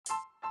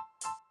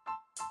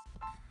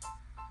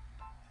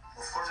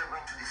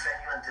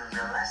until the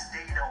last day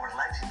in our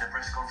lives in the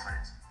press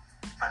conference.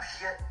 But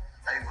here,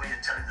 I'm going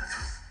to tell you the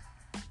truth.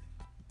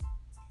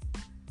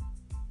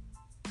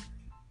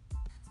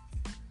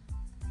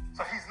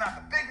 So he's not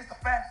the biggest, the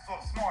fastest, or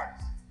the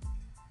smartest.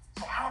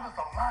 So how does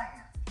a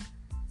lion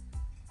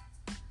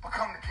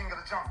become the king of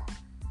the jungle?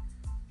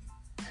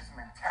 His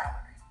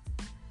mentality.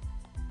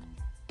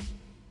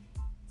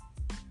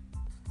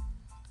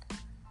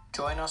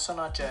 Join us on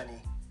our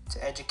journey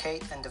to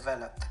educate and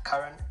develop the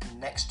current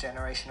and next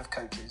generation of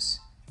coaches.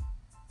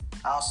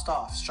 Our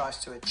staff strives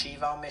to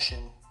achieve our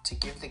mission to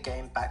give the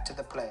game back to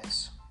the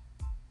players,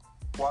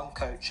 one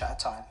coach at a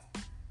time.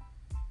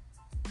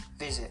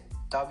 Visit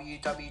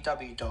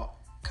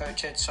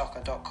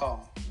www.coachedsoccer.com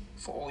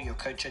for all your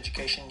coach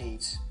education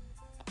needs.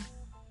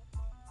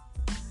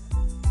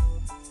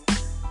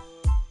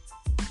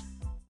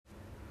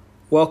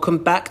 Welcome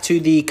back to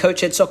the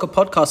Coach Ed Soccer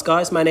podcast,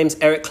 guys. My name's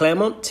Eric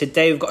Claremont.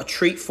 Today we've got a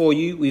treat for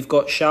you. We've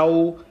got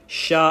Shaul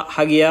Shah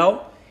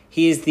Hagiel.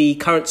 He is the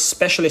current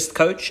specialist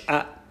coach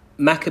at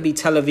Maccabi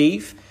Tel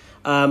Aviv.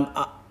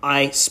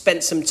 I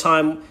spent some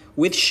time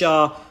with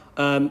Shah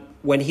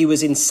when he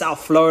was in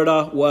South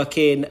Florida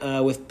working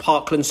with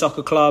Parkland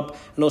Soccer Club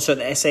and also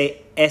the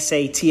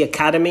SAT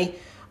Academy.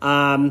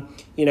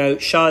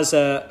 Shah's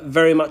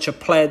very much a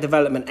player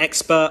development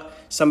expert,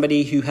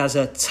 somebody who has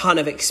a ton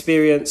of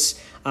experience.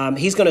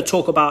 He's going to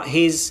talk about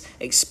his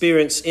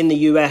experience in the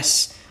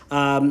US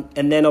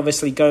and then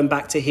obviously going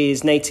back to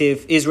his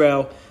native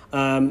Israel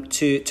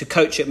to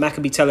coach at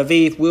Maccabi Tel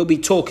Aviv. We'll be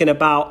talking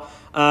about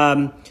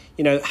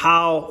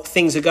how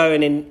things are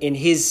going in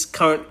his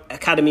current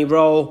academy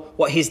role,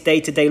 what his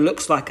day-to-day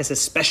looks like as a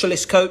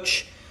specialist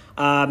coach.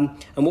 And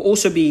we'll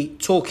also be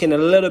talking a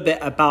little bit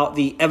about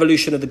the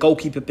evolution of the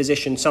goalkeeper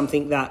position,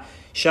 something that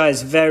Shah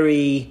is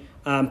very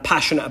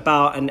passionate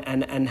about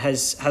and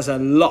has a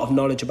lot of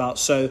knowledge about.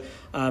 So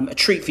a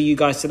treat for you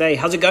guys today.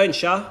 How's it going,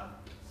 Shah?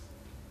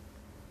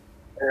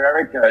 Hey,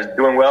 Eric,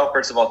 doing well.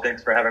 First of all,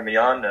 thanks for having me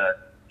on. I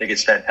think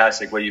it's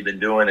fantastic what you've been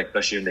doing,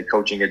 especially in the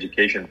coaching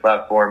education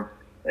platform.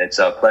 It's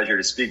a pleasure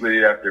to speak with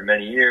you after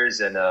many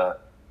years, and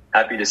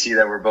happy to see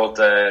that we're both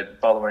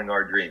following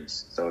our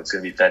dreams. So it's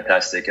going to be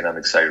fantastic, and I'm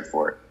excited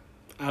for it.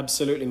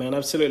 Absolutely, man.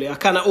 Absolutely. I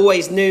kind of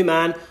always knew,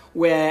 man,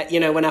 where,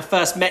 when I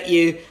first met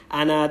you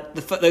and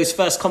those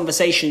first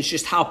conversations,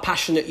 just how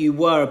passionate you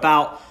were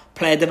about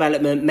player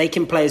development,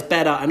 making players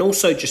better, and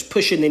also just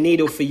pushing the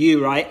needle for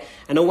you, right?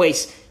 And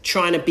always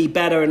trying to be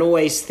better and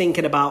always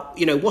thinking about,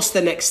 what's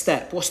the next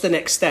step? What's the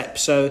next step?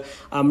 So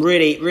I'm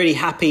really, really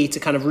happy to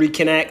kind of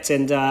reconnect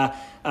and,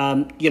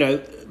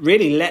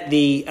 really let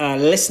the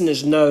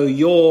listeners know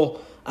your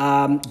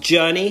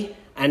journey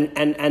and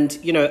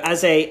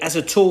as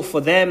a tool for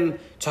them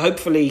to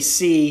hopefully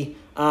see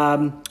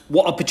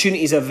what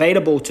opportunities are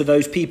available to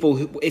those people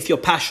who, if you're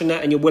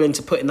passionate and you're willing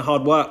to put in the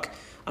hard work.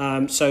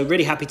 So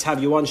really happy to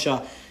have you on,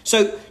 Shah.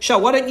 So Shah,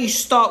 why don't you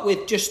start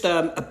with just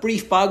a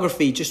brief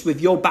biography, just with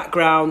your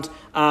background,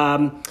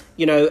 from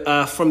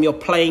your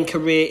playing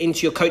career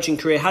into your coaching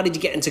career. How did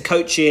you get into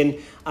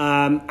coaching,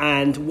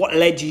 and what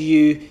led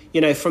you,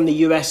 from the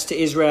US to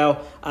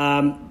Israel,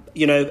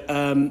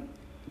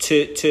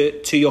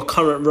 to your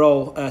current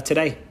role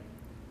today?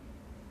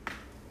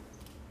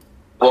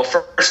 Well,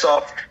 first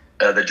off,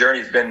 the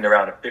journey's been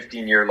around a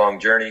 15-year-long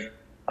journey.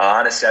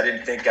 Honestly, I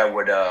didn't think I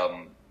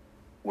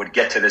would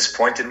get to this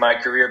point in my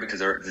career because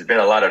there's been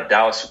a lot of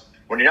doubts.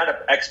 When you're not an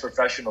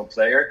ex-professional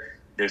player,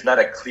 there's not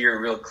a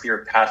real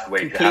clear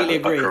pathway to have a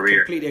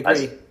career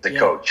as the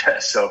coach.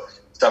 So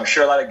I'm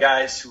sure a lot of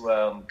guys who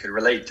could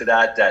relate to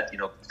that,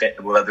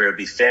 whether it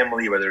be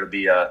family, whether it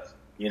be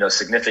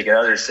significant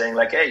others saying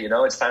like, hey,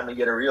 it's time to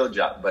get a real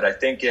job. But I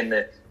think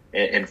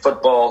in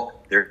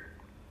football, there's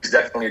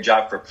definitely a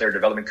job for player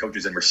development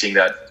coaches, and we're seeing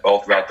that all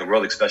throughout the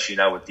world, especially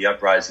now with the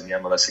uprise in the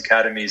MLS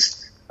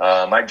academies.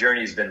 My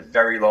journey has been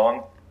very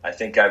long. I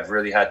think I've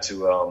really had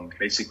to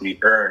basically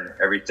earn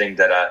everything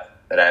that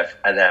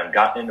I've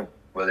gotten,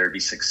 whether it be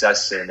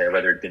success and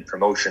whether it's been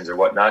promotions or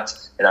whatnot.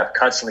 And I've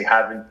constantly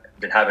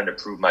been having to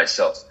prove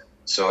myself.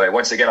 So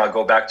once again, I'll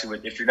go back to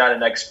it. If you're not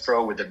an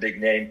ex-pro with a big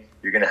name,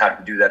 you're going to have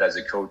to do that as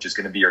a coach. It's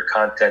going to be your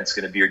content. It's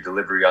going to be your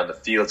delivery on the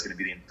field. It's going to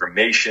be the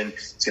information.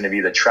 It's going to be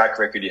the track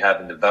record you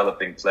have in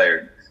developing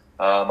players.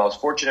 I was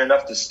fortunate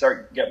enough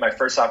to get my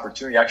first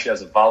opportunity actually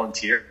as a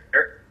volunteer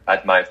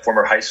at my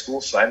former high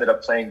school. So I ended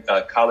up playing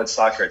college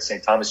soccer at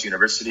St. Thomas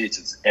University.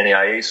 It's an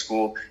NAIA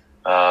school.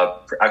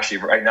 Actually,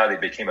 right now they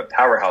became a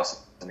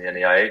powerhouse in the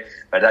NAIA.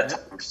 By that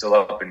time, we're still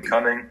up and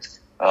coming.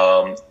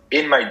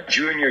 In my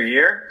junior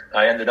year,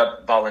 I ended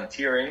up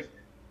volunteering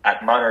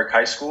at Monarch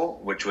High School,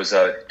 which was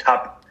a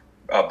top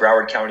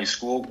Broward County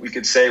school, we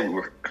could say. We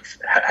were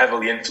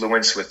heavily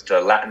influenced with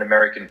Latin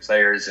American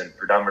players and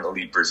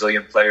predominantly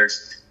Brazilian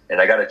players. And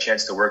I got a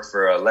chance to work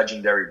for a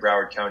legendary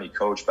Broward County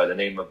coach by the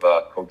name of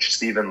Coach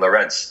Steven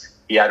Lorenz.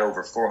 He had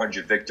over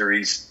 400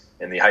 victories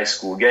in the high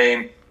school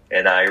game.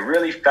 And I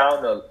really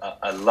found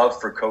a love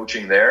for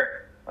coaching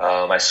there.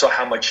 I saw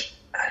how much,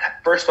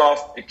 first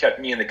off, it kept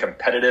me in the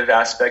competitive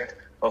aspect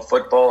of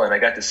football. And I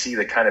got to see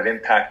the kind of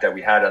impact that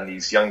we had on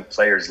these young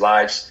players'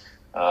 lives.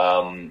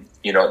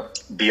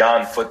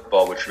 beyond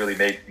football, which really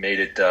made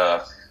it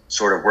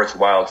sort of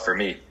worthwhile for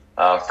me.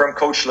 From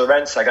Coach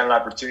Lorenz, I got an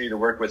opportunity to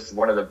work with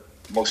one of the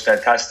most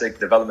fantastic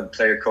development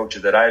player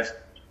coaches that I've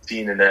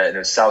seen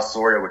in South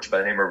Florida, which by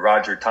the name of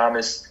Roger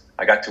Thomas.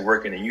 I got to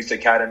work in a youth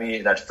academy,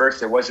 and at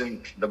first it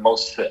wasn't the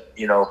most,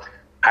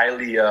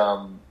 highly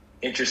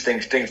interesting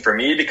thing for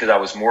me because I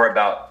was more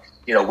about,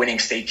 winning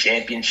state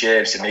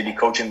championships and maybe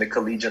coaching the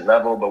collegiate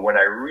level. But when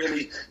I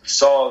really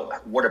saw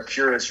what a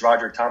purist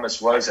Roger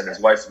Thomas was and his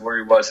wife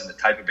Lori was, and the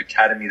type of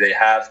academy they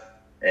have,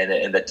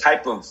 and the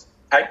type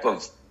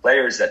of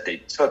players that they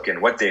took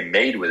and what they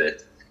made with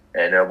it,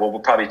 and we'll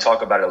probably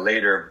talk about it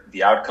later,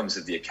 the outcomes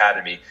of the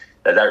academy,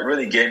 that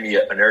really gave me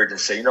an urge to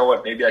say, you know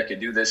what, maybe I could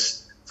do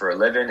this for a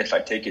living if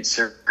I take it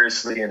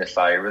seriously, and if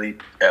I really,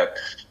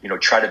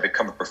 try to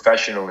become a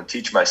professional and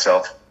teach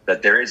myself,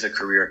 that there is a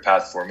career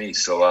path for me.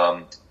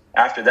 So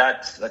after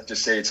that, let's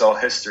just say it's all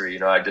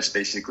history. I just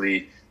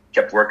basically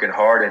kept working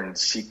hard and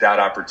seeked out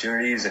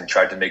opportunities and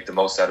tried to make the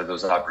most out of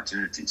those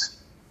opportunities.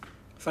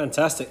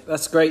 Fantastic.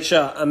 That's great,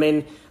 Shah. I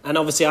mean, and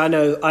obviously I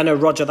know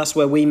Roger, that's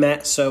where we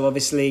met. So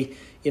obviously,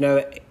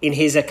 in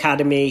his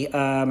academy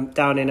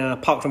down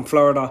in Parkland,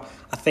 Florida,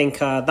 I think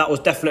that was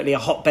definitely a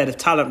hotbed of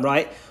talent,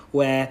 right?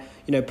 Where,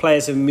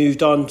 players have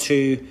moved on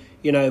to,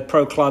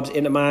 pro clubs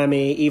into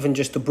Miami, even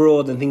just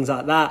abroad and things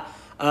like that.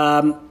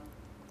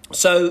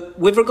 So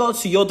with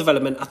regards to your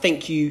development, I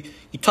think you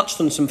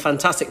touched on some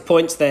fantastic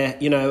points there,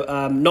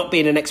 not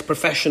being an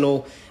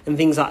ex-professional and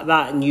things like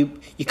that. And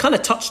you kind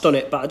of touched on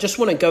it, but I just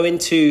want to go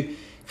into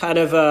kind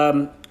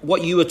of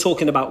what you were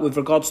talking about with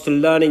regards to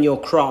learning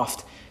your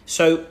craft.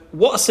 So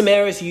what are some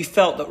areas you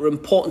felt that were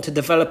important to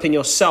develop in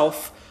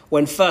yourself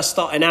when first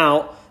starting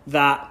out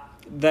that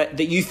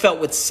you felt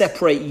would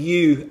separate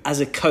you as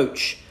a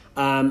coach?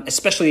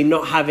 Especially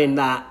not having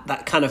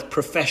that kind of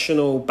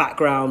professional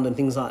background and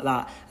things like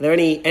that. Are there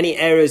any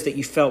areas that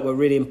you felt were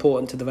really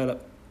important to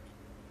develop?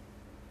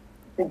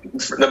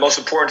 The most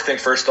important thing,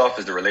 first off,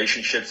 is the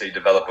relationships that you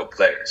develop with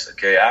players.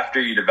 Okay,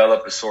 after you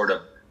develop a sort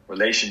of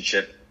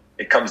relationship,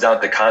 it comes down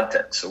to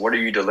content. So what are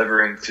you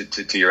delivering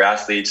to your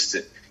athletes?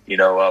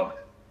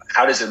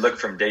 How does it look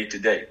from day to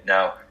day?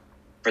 Now,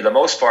 for the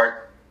most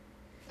part,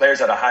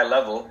 players at a high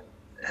level,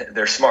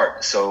 they're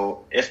smart.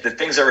 So if the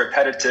things are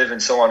repetitive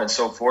and so on and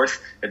so forth,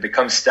 it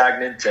becomes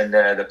stagnant, and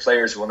the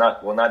players will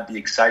not be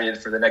excited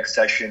for the next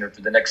session or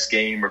for the next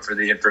game or for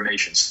the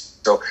information.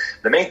 So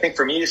the main thing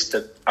for me is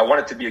I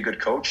want it to be a good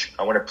coach.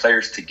 I wanted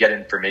players to get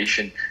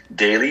information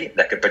daily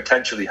that could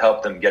potentially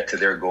help them get to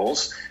their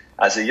goals.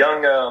 As a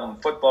young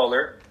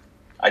footballer,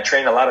 I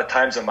train a lot of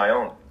times on my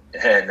own.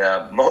 And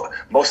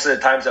most of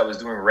the times I was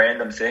doing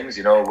random things,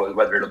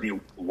 whether it'll be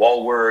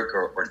wall work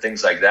or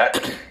things like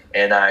that.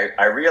 And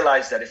I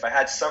realized that if I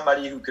had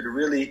somebody who could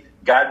really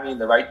guide me in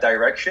the right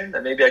direction,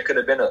 then maybe I could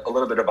have been a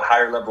little bit of a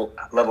higher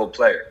level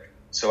player.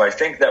 So I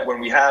think that when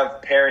we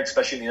have parents,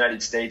 especially in the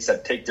United States,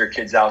 that take their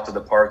kids out to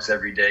the parks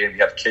every day, and we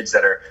have kids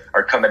that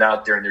are coming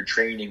out there and they're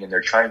training and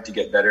they're trying to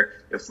get better,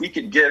 if we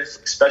could give,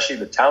 especially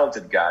the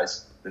talented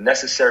guys, the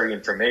necessary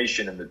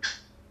information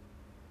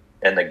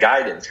and the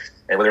guidance,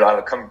 and whether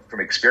it'll come from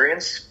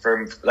experience,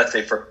 from, let's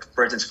say, for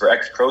instance, for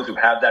ex-pros who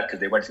have that because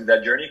they went through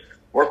that journey,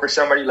 or for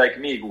somebody like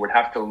me who would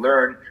have to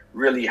learn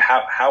really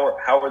how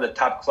are the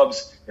top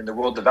clubs in the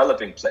world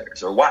developing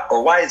players, or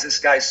why is this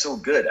guy so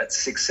good at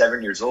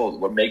 6-7 years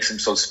old? What makes him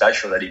so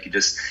special that he could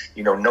just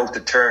know to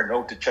turn,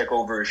 know to check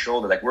over his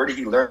shoulder? Like, where did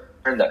he learn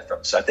that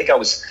from? So I think I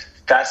was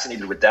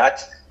fascinated with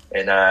that,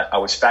 and I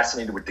was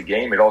fascinated with the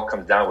game. It all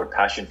comes down with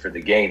passion for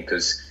the game,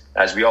 because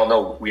as we all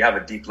know, we have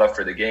a deep love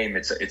for the game.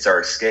 It's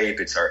our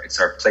escape. It's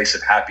our place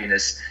of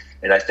happiness.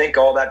 And I think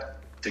all that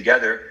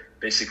together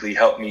basically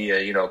helped me,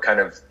 kind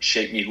of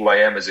shape me who I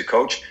am as a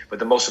coach. But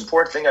the most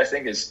important thing, I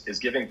think, is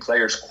giving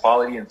players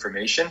quality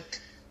information.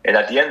 And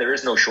at the end, there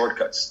is no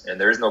shortcuts and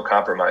there is no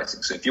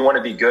compromising. So if you want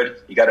to be good,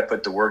 you got to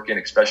put the work in,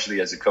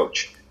 especially as a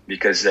coach,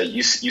 because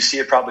you see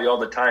it probably all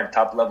the time.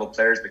 Top level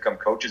players become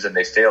coaches and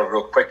they fail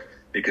real quick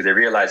because they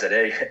realize that,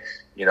 hey,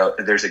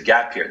 there's a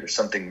gap here. There's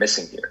something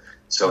missing here.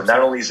 So not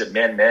only is it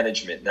man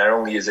management, not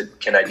only is it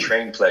can I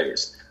train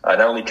players,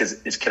 not only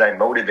can I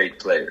motivate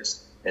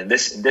players. And in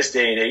this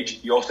day and age,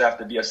 you also have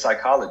to be a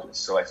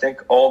psychologist. So I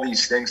think all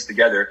these things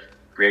together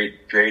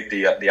create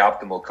the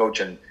optimal coach.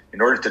 And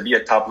in order to be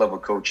a top level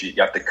coach, you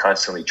have to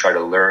constantly try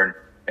to learn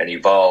and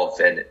evolve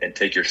and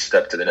take your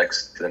step to the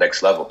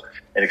next level.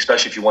 And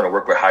especially if you want to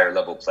work with higher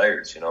level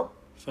players,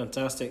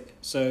 Fantastic.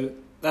 So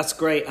that's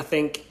great. I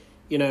think,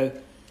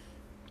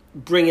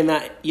 bringing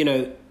that,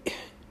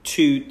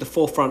 to the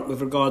forefront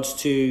with regards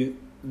to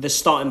the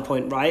starting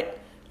point, right?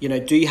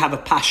 Do you have a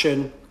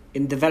passion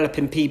in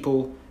developing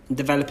people and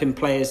developing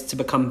players to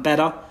become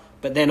better?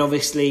 But then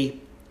obviously,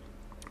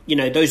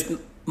 those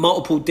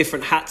multiple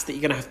different hats that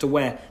you're going to have to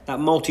wear, that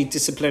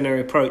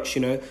multidisciplinary approach,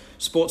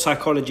 sports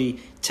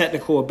psychology,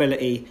 technical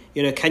ability,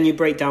 can you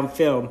break down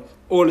film?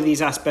 All of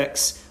these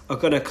aspects are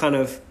going to kind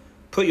of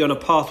put you on a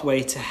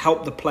pathway to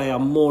help the player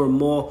more and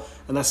more,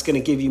 and that's going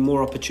to give you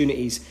more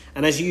opportunities.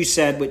 And as you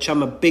said, which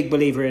I'm a big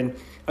believer in,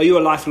 are you a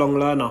lifelong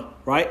learner,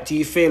 right? Do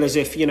you feel as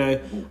if, do you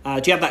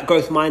have that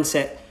growth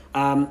mindset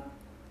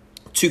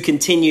to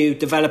continue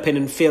developing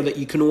and feel that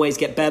you can always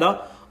get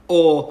better?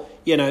 Or,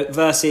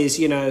 versus,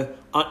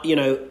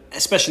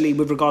 especially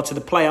with regard to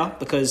the player,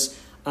 because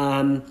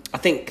I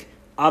think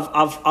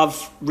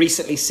I've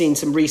recently seen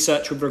some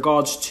research with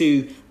regards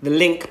to the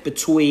link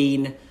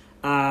between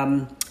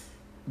the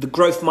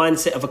growth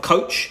mindset of a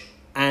coach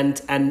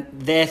and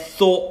their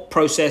thought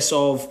process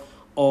of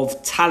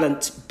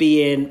talent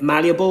being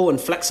malleable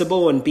and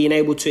flexible and being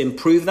able to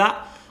improve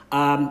that,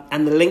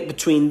 and the link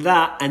between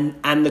that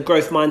and the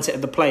growth mindset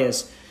of the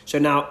players. So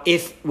now,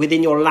 if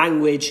within your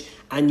language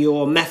and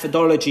your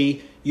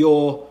methodology,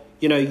 you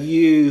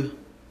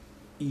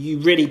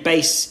really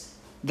base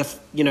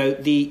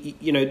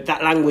that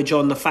language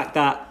on the fact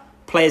that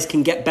players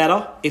can get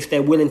better if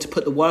they're willing to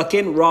put the work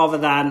in, rather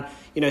than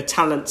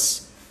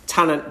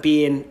talent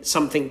being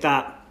something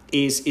that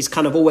is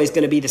kind of always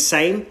going to be the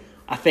same.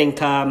 I think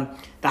that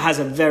has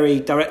a very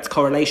direct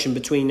correlation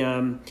between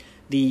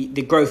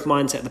the growth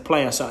mindset of the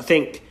player. So I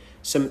think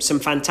some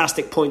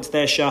fantastic points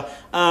there, Shah.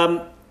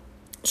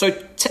 So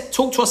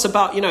talk to us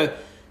about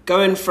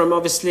going from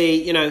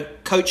obviously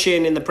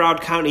coaching in the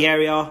Broward County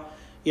area.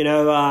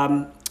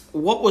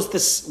 What were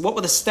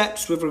the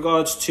steps with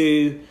regards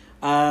to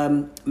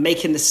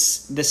making the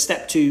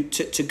step to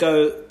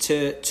go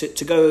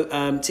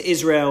to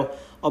Israel,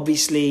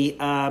 obviously,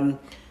 and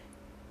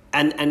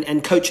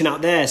coaching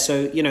out there.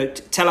 So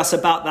tell us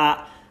about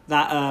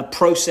that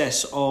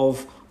process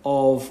of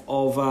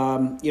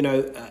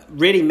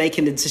really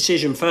making the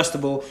decision first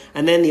of all,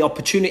 and then the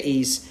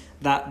opportunities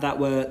that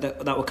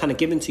were kind of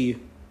given to you.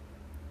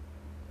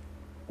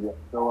 Yeah.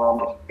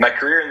 So my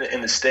career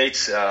in the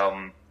States,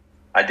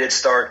 I did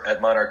start at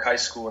Monarch High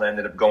School, and I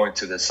ended up going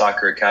to the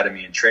soccer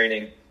academy and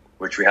training,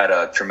 which we had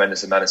a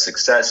tremendous amount of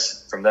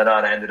success. From then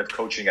on, I ended up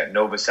coaching at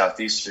Nova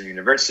Southeastern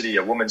University,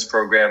 a women's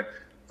program,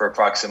 for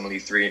approximately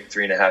three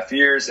and a half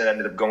years, and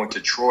ended up going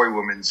to Troy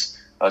Women's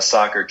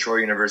Soccer, Troy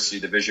University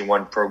Division I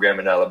program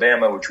in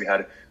Alabama, which we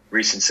had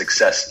recent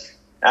success.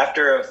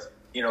 After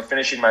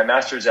finishing my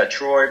master's at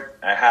Troy,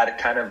 I had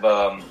kind of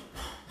a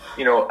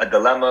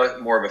dilemma,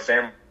 more of a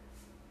family.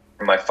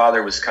 My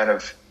father was kind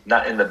of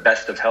not in the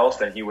best of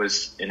health, and he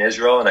was in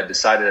Israel, and I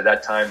decided at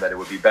that time that it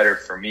would be better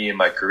for me in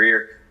my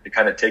career to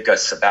kind of take a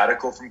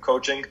sabbatical from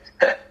coaching,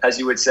 as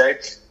you would say.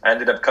 I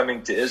ended up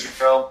coming to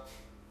Israel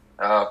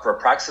for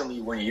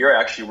approximately 1 year.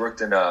 I actually worked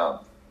in a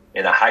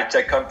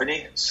high-tech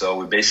company,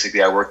 so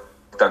I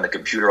worked on the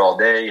computer all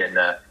day, and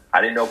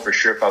I didn't know for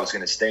sure if I was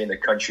going to stay in the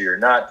country or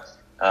not.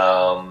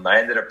 I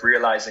ended up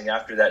realizing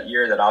after that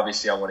year that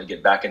obviously I want to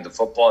get back into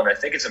football. And I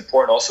think it's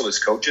important also as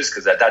coaches,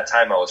 because at that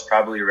time I was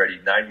probably already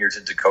 9 years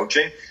into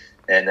coaching,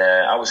 and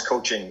I was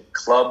coaching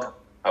club,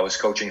 I was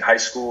coaching high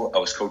school, I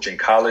was coaching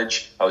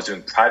college, I was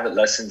doing private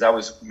lessons. I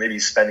was maybe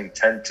spending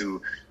 10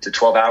 to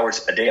 12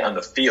 hours a day on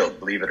the field,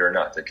 believe it or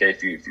not. Okay,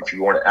 if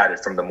you want to add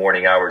it from the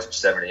morning hours of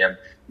 7 a.m.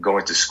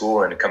 going to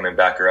school and coming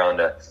back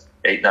around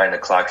 8, 9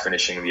 o'clock,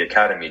 finishing the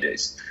academy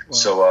days. Wow.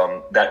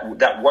 So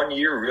that 1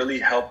 year really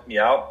helped me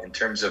out in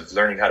terms of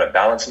learning how to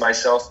balance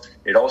myself.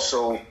 It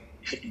also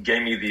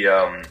gave me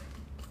the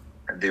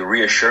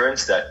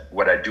reassurance that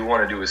what I do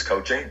want to do is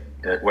coaching.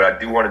 What I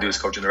do want to do is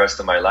coaching the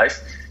rest of my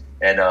life.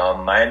 And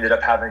I ended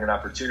up having an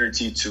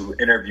opportunity to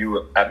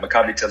interview at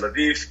Maccabi Tel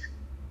Aviv.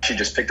 She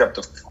just picked up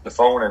the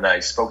phone and I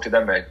spoke to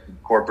them. I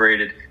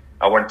incorporated.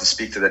 I wanted to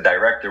speak to the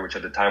director, which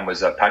at the time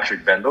was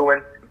Patrick Van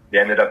Leeuwen. They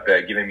ended up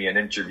giving me an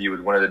interview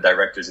with one of the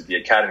directors at the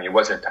academy. It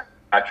wasn't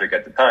Patrick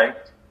at the time.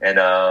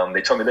 And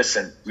they told me,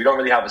 listen, we don't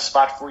really have a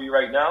spot for you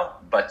right now,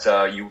 but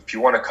if you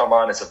want to come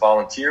on as a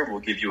volunteer, we'll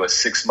give you a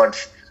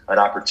 6-month an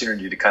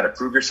opportunity to kind of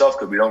prove yourself,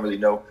 because we don't really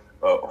know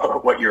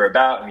what you're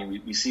about. I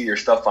mean, we see your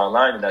stuff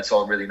online, and that's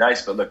all really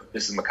nice. But look,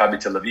 this is Maccabi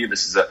Tel Aviv.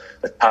 This is a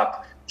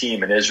top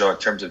team in Israel in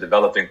terms of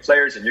developing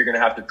players, and you're going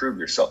to have to prove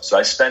yourself. So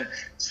I spent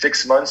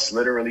 6 months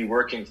literally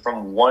working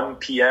from 1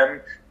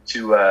 p.m.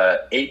 to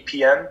 8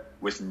 p.m.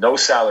 with no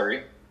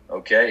salary,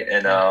 okay?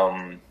 And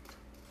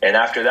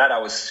after that, I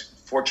was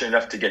fortunate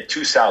enough to get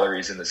 2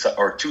 salaries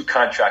or 2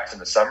 contracts in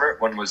the summer.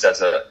 One was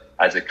as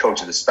a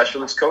coach, as a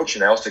specialist coach,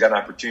 and I also got an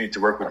opportunity to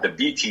work with the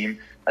B team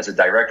as a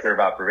director of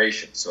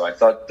operations. So I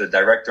thought the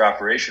director of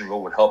operation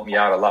role would help me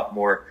out a lot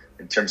more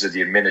in terms of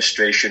the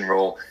administration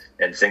role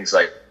and things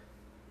like.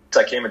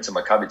 So I came into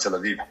Maccabi Tel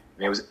Aviv. I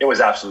mean, it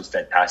was absolutely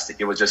fantastic.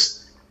 It was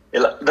just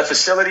the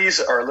facilities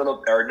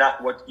are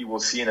not what you will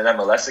see in an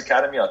MLS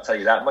academy. I'll tell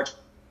you that much.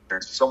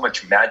 There's so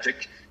much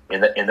magic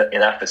in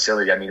that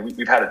facility. I mean,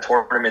 we've had a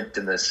tournament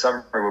in the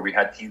summer where we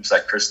had teams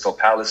like Crystal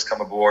Palace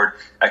come aboard,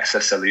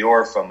 XS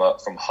Elior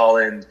from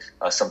Holland,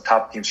 some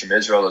top teams from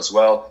Israel as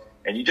well.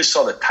 And you just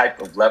saw the type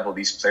of level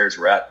these players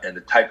were at and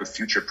the type of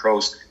future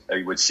pros that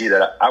you would see.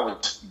 That I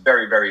was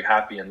very, very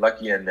happy and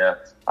lucky. And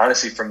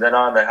honestly, from then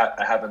on,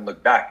 I haven't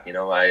looked back. You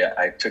know,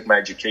 I took my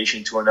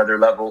education to another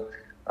level.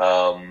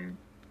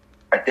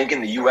 I think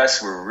in the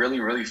U.S. we're really,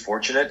 really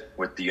fortunate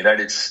with the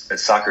United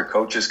Soccer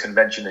Coaches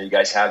Convention that you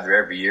guys have there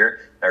every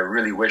year. I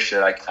really wish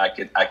that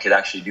I could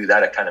actually do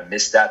that. I kind of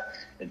missed that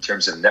in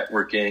terms of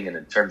networking and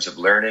in terms of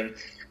learning.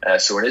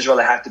 So in Israel,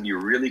 I have to be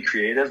really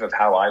creative of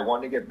how I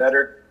want to get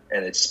better.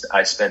 And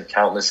I spend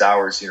countless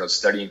hours,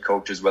 studying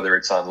coaches, whether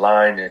it's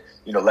online,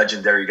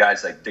 legendary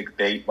guys like Dick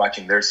Bate,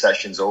 watching their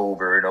sessions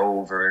over and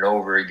over and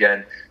over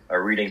again,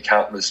 reading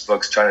countless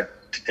books, trying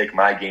to take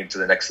my game to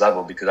the next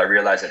level, because I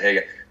realize that,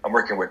 hey, I'm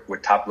working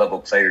with top level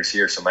players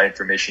here. So my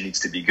information needs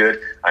to be good.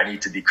 I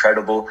need to be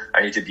credible.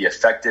 I need to be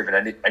effective,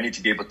 and I need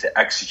to be able to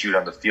execute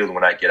on the field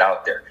when I get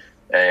out there.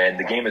 And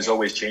the game is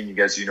always changing,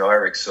 as you know,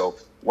 Eric. So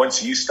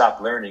once you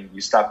stop learning, you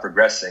stop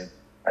progressing,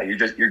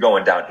 you're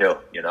going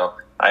downhill.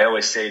 I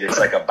always say it's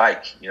like a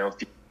bike. If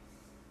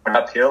you're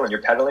uphill and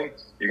you're pedaling,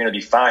 you're going to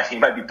be fine. You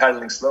might be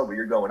pedaling slow, but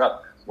you're going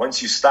up.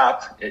 Once you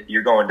stop,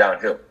 you're going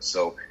downhill.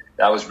 So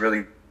that was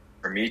really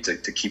for me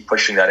to keep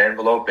pushing that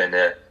envelope and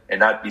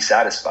not be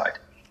satisfied.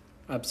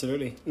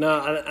 Absolutely. No,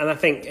 and I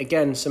think,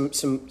 again,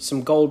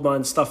 some gold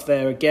mine stuff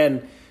there.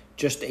 Again,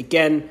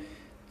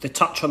 the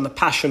touch on the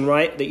passion,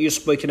 right, that you're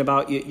speaking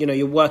about.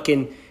 You're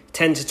working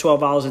 10 to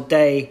 12 hours a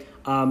day.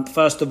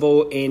 First of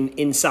all,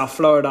 in South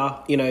Florida,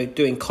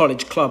 doing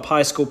college, club,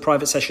 high school,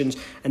 private sessions,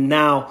 and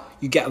now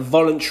you get a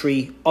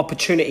voluntary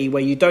opportunity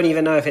where you don't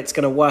even know if it's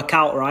going to work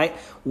out, right?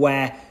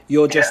 Where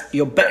you're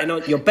betting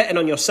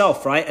on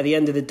yourself, right? At the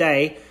end of the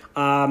day,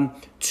 to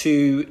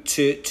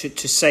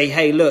say,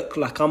 hey, look,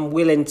 like, I'm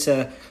willing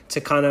to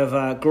kind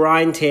of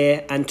grind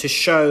here and to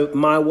show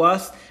my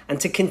worth and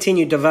to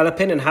continue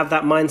developing and have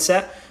that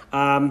mindset,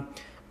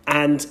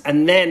 and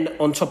then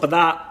on top of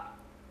that,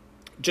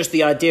 just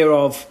the idea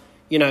of,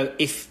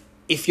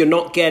 if you're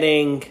not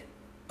getting,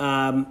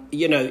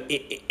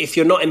 if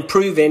you're not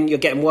improving, you're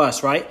getting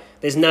worse, right?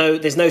 There's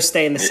no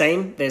staying the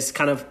same. There's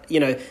kind of,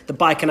 the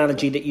bike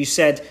analogy that you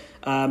said,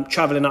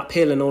 traveling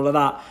uphill and all of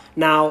that.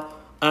 Now,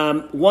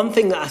 one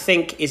thing that I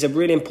think is a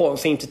really important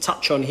thing to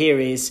touch on here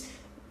is,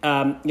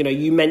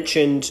 you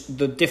mentioned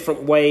the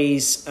different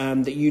ways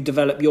that you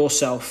develop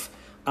yourself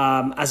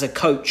as a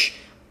coach,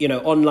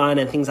 online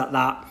and things like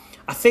that.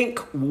 I think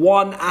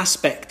one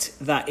aspect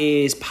that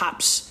is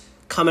perhaps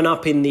coming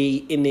up in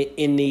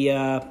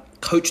the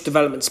coach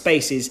development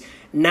space is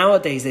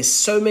nowadays there's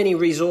so many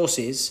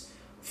resources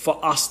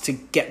for us to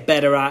get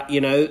better at.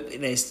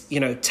 There's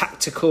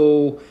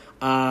tactical,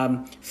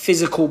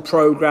 physical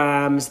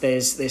programs.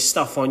 There's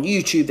stuff on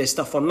YouTube. There's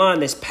stuff online.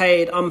 There's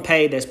paid,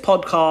 unpaid. There's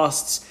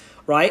podcasts.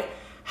 Right?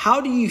 How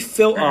do you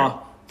filter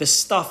the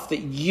stuff that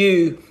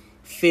you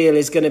feel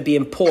is going to be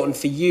important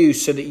for you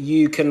so that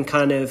you can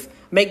kind of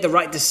make the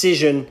right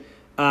decision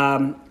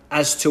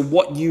as to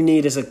what you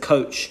need as a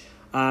coach?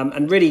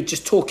 And really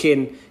just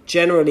talking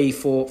generally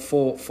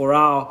for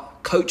our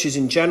coaches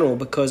in general,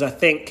 because I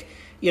think,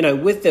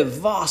 with the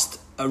vast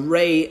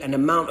array and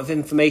amount of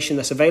information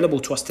that's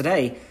available to us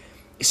today,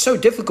 it's so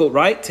difficult,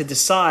 right, to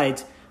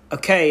decide,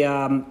 okay,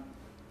 I'm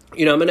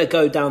going to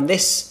go down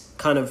this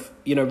kind of,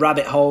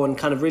 rabbit hole and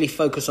kind of really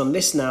focus on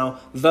this now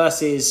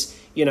versus,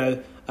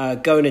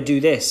 going to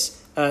do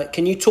this.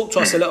 Can you talk to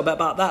us a little bit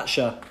about that,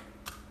 Shah?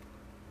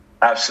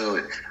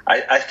 Absolutely.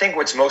 I think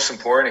what's most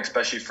important,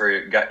 especially for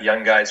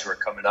young guys who are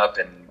coming up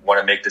and want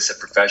to make this a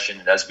profession,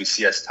 and as we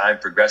see as time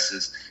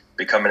progresses,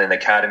 becoming an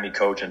academy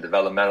coach and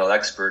developmental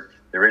expert,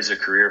 there is a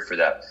career for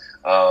that.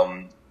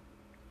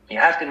 You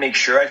have to make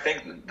sure, I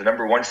think, the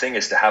number one thing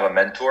is to have a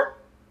mentor.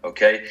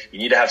 Okay, you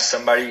need to have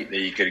somebody that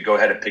you could go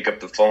ahead and pick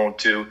up the phone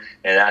to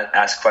and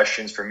ask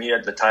questions. For me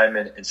at the time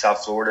in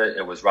South Florida,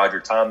 it was Roger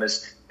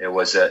Thomas. It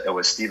was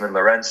Stephen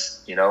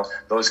Lorenz.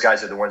 Those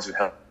guys are the ones who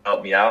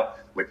helped me out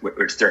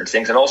with certain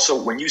things. And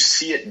also, when you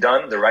see it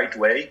done the right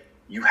way,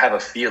 you have a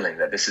feeling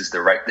that this is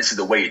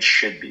the way it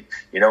should be.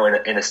 In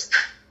a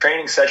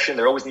training session,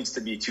 there always needs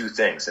to be two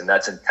things, and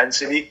that's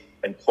intensity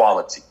and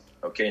quality.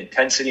 Okay,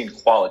 intensity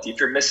and quality. If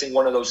you're missing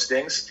one of those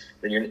things,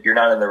 then you're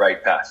not on the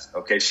right path.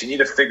 Okay, so you need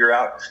to figure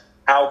out,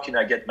 how can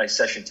I get my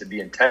session to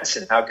be intense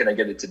and how can I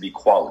get it to be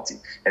quality?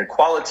 And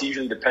quality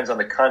usually depends on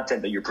the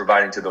content that you're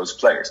providing to those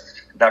players.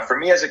 Now, for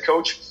me as a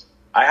coach,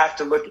 I have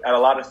to look at a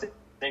lot of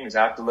things.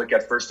 I have to look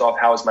at, first off,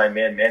 how is my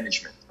man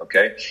management?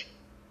 Okay,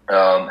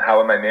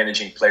 how am I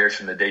managing players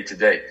from the day to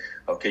day?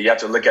 Okay, you have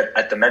to look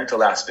at the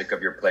mental aspect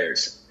of your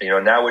players.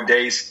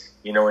 Nowadays,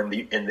 in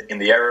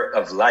the era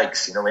of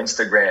likes,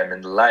 Instagram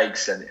and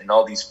likes and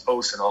all these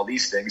posts and all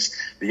these things,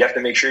 that you have to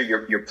make sure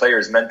your player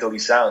is mentally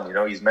sound.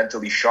 He's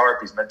mentally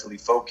sharp, he's mentally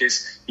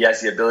focused, he has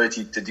the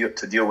ability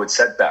to deal with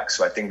setbacks.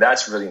 So I think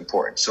that's really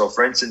important. So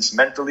for instance,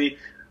 mentally,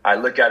 I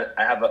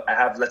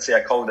have let's say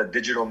I call it a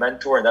digital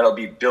mentor, and that'll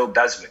be Bill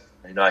Beswick.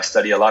 I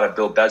study a lot of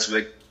Bill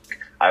Beswick.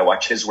 I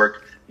watch his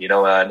work. And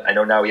I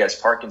know now he has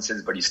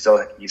Parkinson's, but he's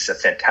a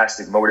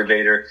fantastic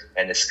motivator,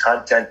 and his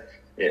content,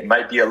 it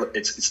might be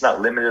it's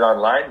not limited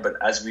online, but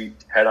as we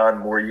head on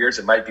more years,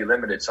 it might be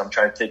limited. So I'm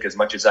trying to take as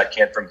much as I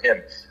can from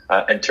him.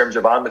 In terms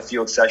of on the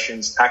field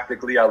sessions,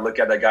 tactically, I'll look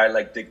at a guy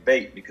like Dick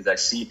Bate, because I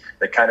see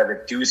the kind of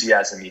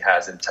enthusiasm he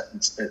has and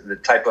the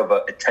type of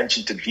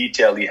attention to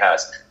detail he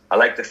has. I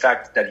like the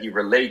fact that he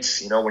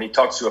relates. When he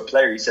talks to a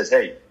player, he says,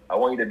 "Hey, I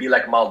want you to be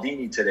like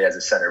Maldini today as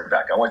a center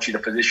back. I want you to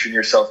position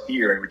yourself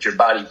here and with your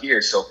body here.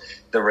 So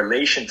the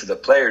relation to the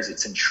players,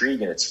 it's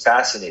intriguing, it's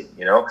fascinating.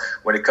 You know,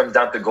 when it comes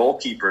down to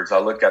goalkeepers,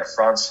 I'll look at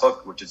Frans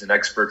Hoek, which is an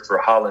expert for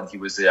Holland. He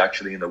was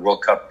actually in the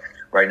World Cup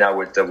right now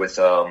with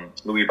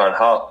Louis van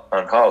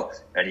Gaal,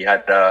 and he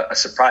had a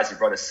surprise. He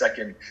brought a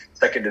second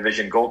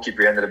division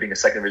goalkeeper. He ended up being a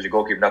second division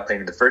goalkeeper, not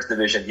playing in the first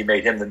division. He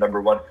made him the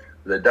number one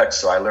for the Dutch.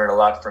 So I learned a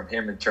lot from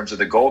him in terms of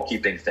the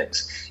goalkeeping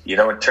things. You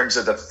know, in terms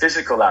of the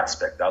physical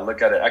aspect, I'll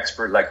look at an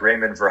expert like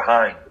Raymond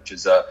Verheyen, which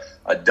is a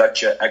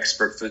Dutch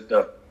expert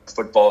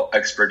football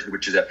expert,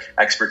 which is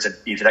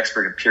he's an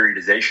expert in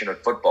periodization of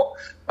football.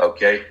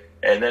 Okay.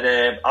 And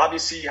then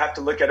obviously you have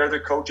to look at other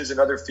coaches in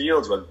other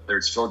fields, whether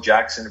it's Phil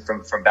Jackson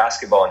from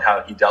basketball and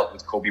how he dealt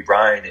with Kobe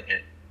Bryant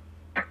and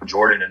Michael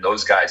Jordan and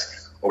those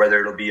guys, or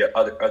whether it'll be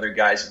other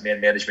guys,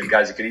 management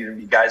guys. It could even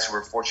be guys who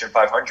are Fortune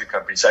 500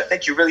 companies. So I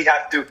think you really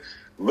have to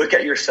look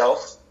at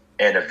yourself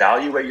and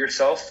evaluate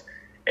yourself.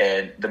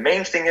 And the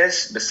main thing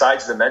is,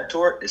 besides the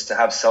mentor, is to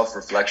have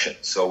self-reflection.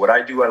 So what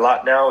I do a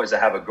lot now is I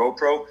have a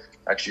GoPro.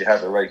 I actually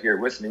have it right here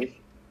with me.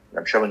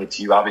 I'm showing it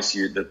to you.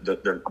 Obviously,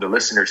 the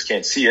listeners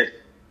can't see it.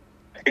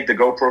 I take the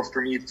GoPro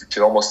for me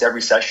to almost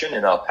every session,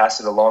 and I'll pass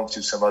it along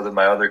to some of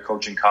my other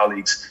coaching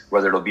colleagues,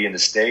 whether it'll be in the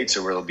States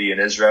or whether it'll be in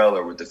Israel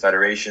or with the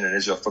Federation and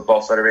Israel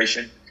Football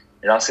Federation.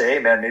 And I'll say, hey,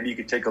 man, maybe you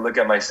could take a look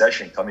at my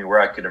session. Tell me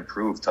where I could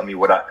improve. Tell me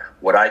what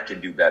I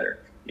can do better.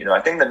 You know, I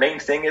think the main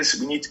thing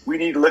is we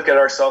need to look at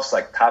ourselves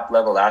like top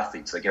level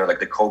athletes, like, you know, like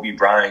the Kobe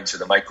Bryants or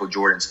the Michael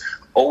Jordans,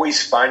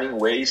 always finding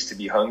ways to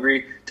be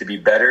hungry, to be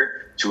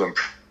better, to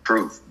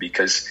improve.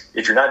 Because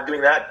if you're not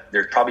doing that,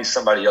 there's probably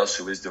somebody else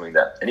who is doing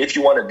that. And if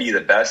you want to be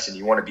the best and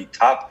you want to be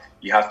top,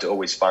 you have to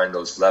always find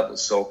those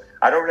levels. So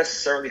I don't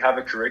necessarily have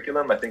a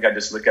curriculum. I think I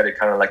just look at it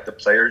kind of like the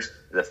players,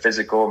 the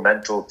physical,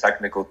 mental,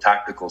 technical,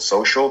 tactical,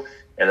 social.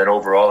 And then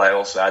overall, I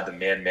also add the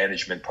man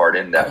management part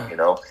in that, you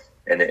know.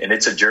 And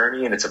it's a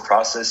journey and it's a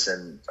process.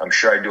 And I'm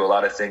sure I do a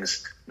lot of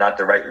things not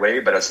the right way.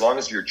 But as long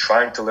as you're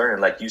trying to learn,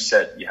 and like you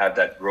said, you have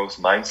that growth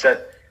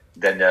mindset,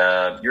 then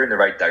you're in the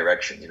right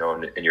direction, you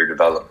know, in your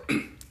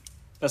development.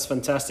 That's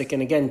fantastic.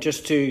 And again,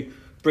 just to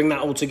bring that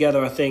all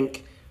together, I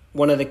think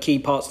one of the key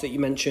parts that you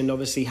mentioned,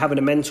 obviously having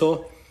a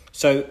mentor.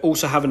 So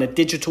also having a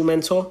digital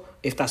mentor,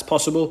 if that's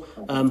possible,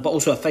 but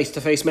also a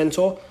face-to-face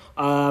mentor.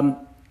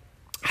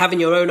 Having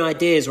your own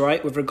ideas,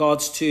 right, with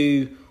regards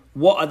to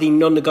what are the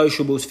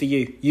non-negotiables for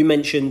you. You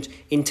mentioned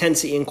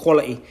intensity and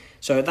quality.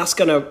 So that's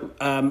going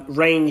to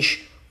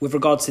range with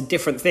regards to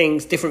different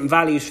things, different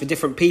values for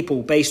different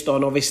people based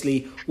on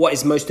obviously what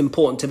is most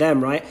important to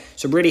them, right?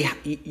 So really,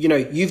 you know,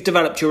 you've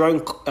developed your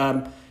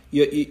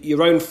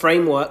own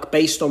framework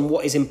based on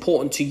what is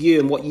important to you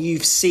and what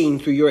you've seen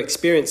through your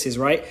experiences,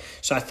 right?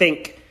 So I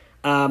think,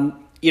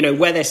 you know,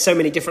 where there's so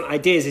many different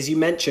ideas, as you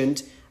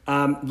mentioned,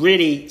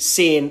 really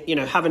seeing, you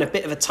know, having a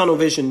bit of a tunnel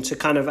vision to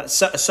kind of at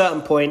a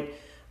certain point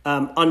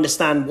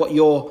understand what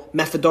your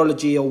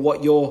methodology or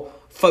what your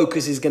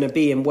focus is going to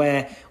be and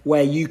where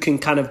you can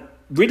kind of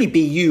really be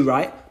you,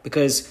 right?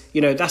 Because,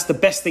 you know, that's the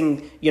best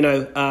thing, you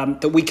know,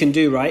 that we can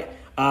do, right?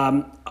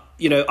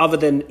 You know, other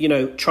than, you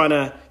know,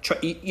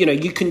 you know,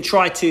 you can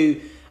try to,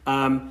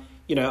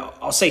 you know,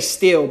 I'll say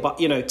steal,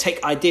 but, you know,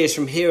 take ideas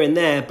from here and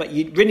there, but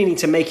you really need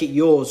to make it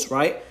yours,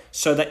 right?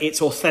 So that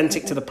it's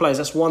authentic to the players.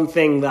 That's one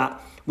thing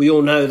that we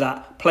all know,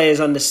 that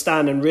players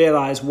understand and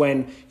realize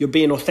when you're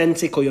being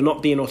authentic or you're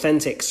not being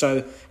authentic.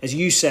 So as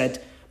you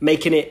said,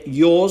 making it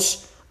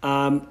yours,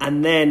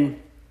 and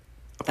then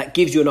that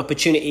gives you an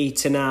opportunity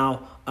to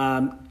now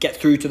get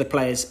through to the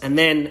players. And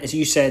then, as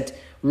you said,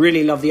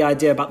 really love the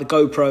idea about the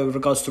GoPro with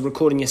regards to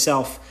recording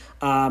yourself.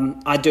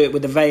 I do it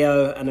with a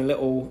Veo and a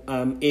little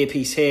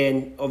earpiece here,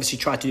 and obviously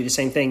try to do the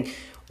same thing.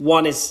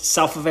 One is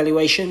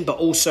self-evaluation, but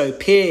also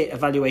peer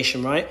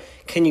evaluation, right?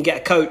 Can you get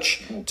a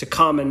coach to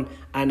come and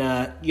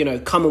you know,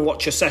 come and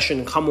watch your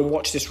session, come and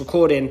watch this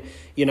recording?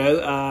 You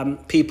know,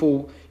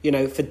 people, you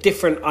know, for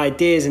different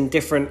ideas and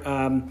different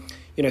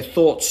you know,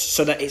 thoughts,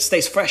 so that it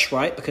stays fresh,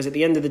 right? Because at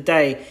the end of the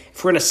day,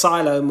 if we're in a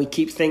silo and we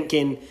keep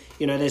thinking,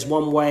 you know, there's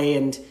one way,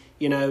 and,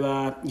 you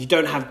know, you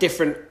don't have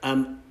different,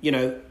 you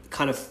know,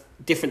 kind of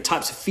different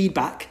types of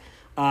feedback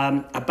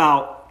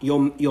about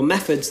your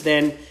methods,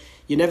 then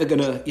you're never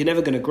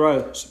gonna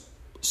grow.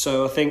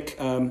 So I think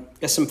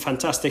there's some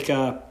fantastic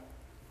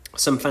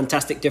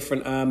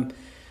different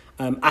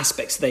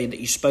aspects there that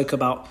you spoke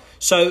about.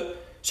 So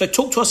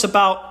talk to us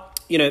about,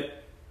 you know,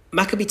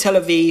 Maccabi Tel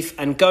Aviv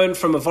and going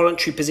from a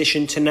voluntary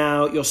position to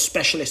now your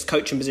specialist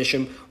coaching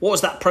position. What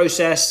was that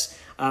process?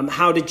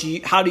 How do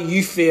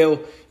you feel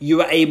you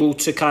were able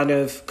to kind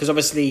of, because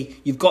obviously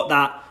you've got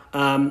that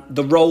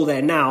the role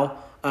there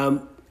now.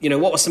 You know,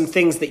 what were some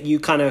things that you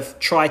kind of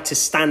tried to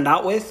stand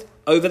out with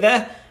over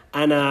there,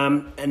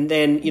 and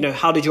then, you know,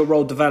 how did your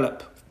role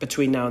develop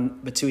between now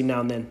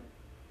and then?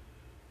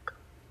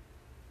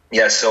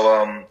 Yeah,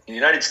 so in the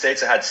United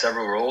States, I had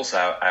several roles.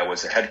 I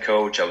was a head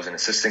coach. I was an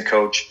assistant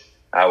coach.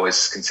 I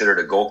was considered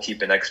a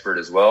goalkeeping expert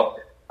as well.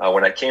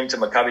 When I came to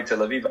Maccabi Tel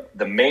Aviv,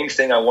 the main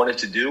thing I wanted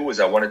to do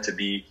was I wanted to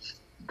be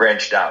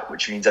branched out,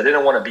 which means I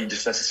didn't want to be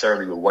just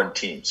necessarily with one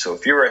team. So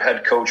if you're a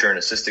head coach or an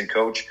assistant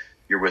coach,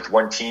 you're with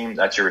one team,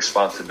 that's your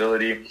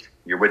responsibility.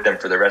 You're with them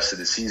for the rest of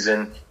the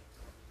season,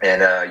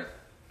 and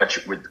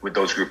with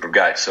those group of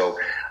guys. So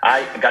I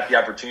got the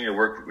opportunity to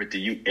work with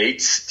the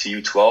U8s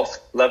to U12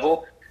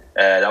 level.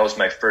 That was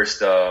my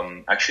first,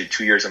 actually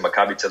 2 years in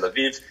Maccabi Tel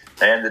Aviv.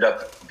 I ended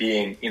up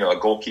being, a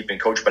goalkeeping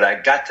coach, but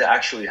I got to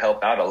actually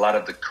help out a lot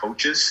of the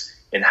coaches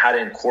in how to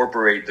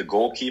incorporate the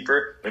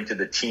goalkeeper into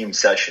the team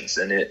sessions.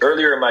 And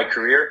earlier in my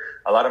career,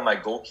 a lot of my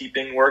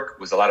goalkeeping work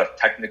was a lot of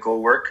technical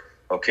work,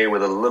 okay,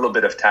 with a little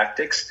bit of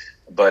tactics.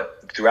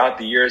 But throughout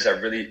the years,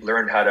 I've really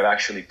learned how to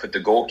actually put the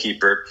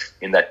goalkeeper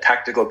in that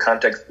tactical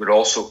context, but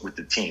also with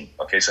the team.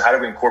 Okay, so how do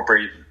we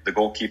incorporate the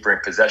goalkeeper in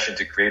possession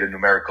to create a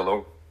numerical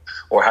over?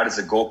 Or how does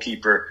the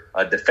goalkeeper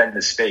defend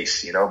the space,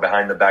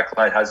 behind the back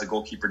line? How does the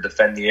goalkeeper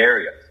defend the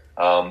area?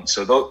 So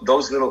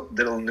those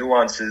little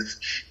nuances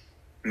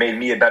made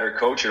me a better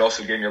coach. It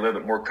also gave me a little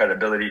bit more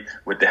credibility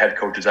with the head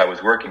coaches I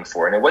was working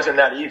for. And it wasn't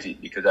that easy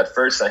because at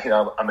first,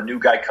 I'm a new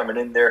guy coming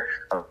in there.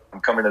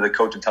 I'm coming to the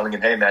coach and telling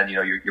him, hey, man,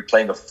 you're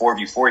playing a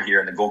 4v4 here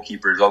and the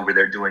goalkeeper is over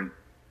there doing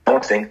his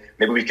own thing.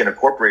 Maybe we can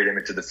incorporate him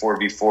into the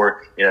 4v4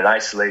 in an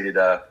isolated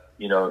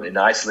an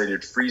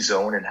isolated free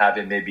zone and have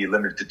him maybe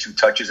limited to 2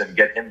 touches and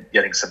get him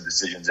getting some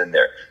decisions in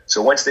there.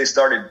 So once I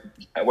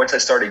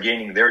started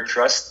gaining their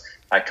trust,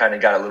 I kind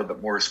of got a little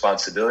bit more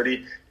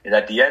responsibility. And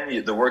at the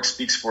end, the work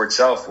speaks for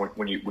itself.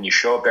 When you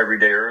show up every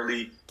day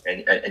early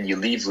and you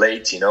leave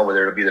late,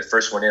 whether it'll be the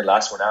first one in,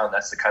 last one out, and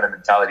that's the kind of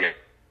mentality I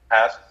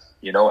have.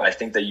 I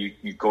think that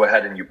you go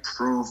ahead and you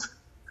prove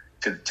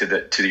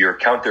to your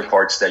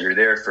counterparts that you're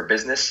there for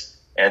business.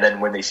 And then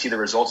when they see the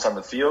results on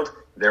the field,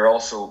 they're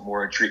also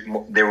more intrigued.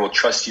 They will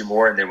trust you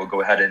more, and they will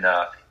go ahead and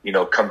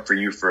come for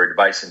you for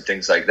advice and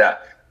things like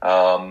that.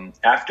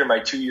 After my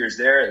 2 years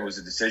there, it was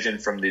a decision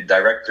from the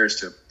directors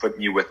to put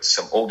me with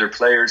some older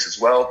players as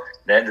well.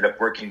 And I ended up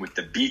working with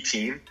the B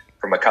team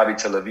from Maccabi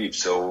Tel Aviv.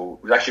 So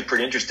it was actually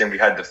pretty interesting. We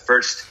had the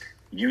first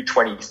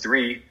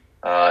U23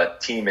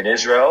 team in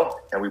Israel,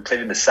 and we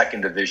played in the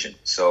second division.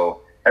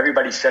 So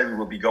everybody said we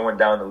would be going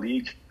down the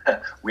league.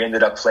 We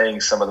ended up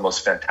playing some of the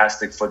most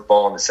fantastic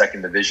football in the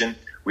second division.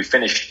 We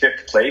finished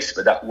 5th place,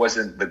 but that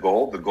wasn't the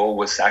goal. The goal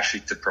was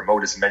actually to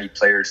promote as many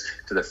players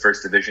to the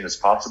first division as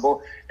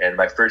possible. And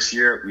my first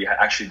year, we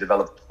actually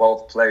developed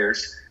 12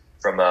 players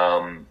from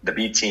the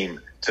B team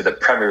to the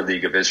Premier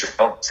League of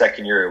Israel.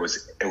 Second year, it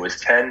was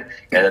 10.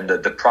 And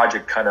then the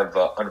project kind of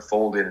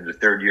unfolded in the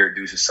third year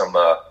due to some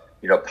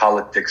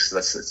politics,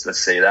 let's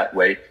say that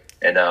way.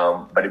 And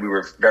but we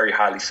were very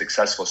highly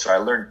successful. So I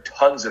learned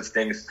tons of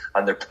things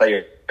on their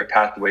player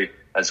pathway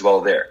as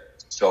well there.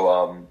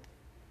 So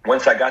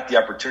once I got the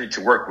opportunity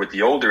to work with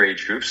the older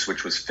age groups,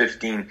 which was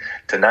 15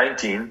 to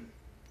 19,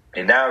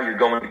 and now you're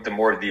going into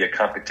more of the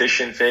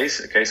competition phase.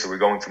 Okay, so we're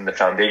going from the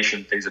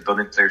foundation phase of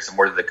building players to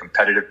more of the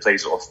competitive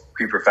phase or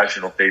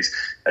pre-professional phase,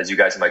 as you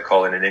guys might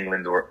call it in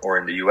England or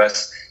in the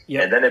US.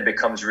 Yep. And then it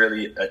becomes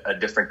really a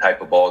different type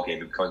of ball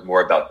game. It becomes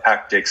more about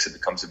tactics. It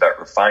becomes about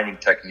refining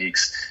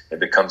techniques. It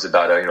becomes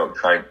about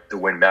trying to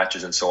win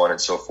matches and so on and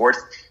so forth.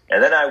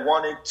 And then I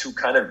wanted to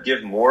kind of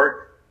give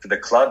more to the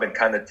club and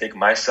kind of take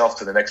myself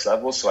to the next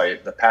level. So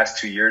the past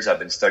 2 years, I've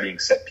been studying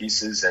set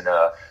pieces, and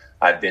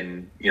I've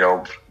been,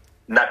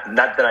 not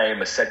that I am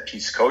a set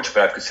piece coach,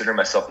 but I've considered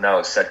myself now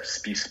a set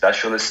piece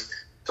specialist.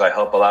 So I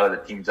help a lot of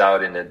the teams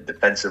out in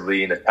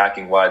defensively and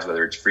attacking wise,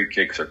 whether it's free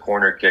kicks or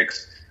corner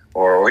kicks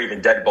or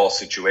even dead ball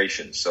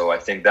situations. So I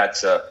think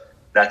that's a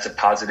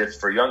positive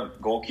for young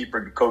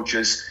goalkeeper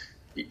coaches.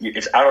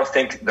 I don't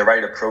think the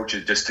right approach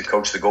is just to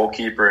coach the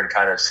goalkeeper and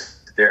kind of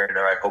sit there and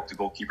I hope the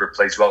goalkeeper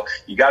plays well.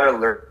 You got to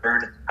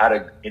learn how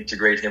to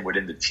integrate him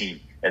within the team.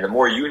 And the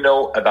more you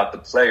know about the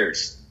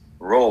players'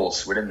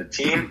 roles within the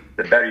team,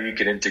 the better you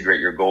can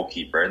integrate your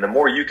goalkeeper. And the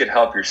more you can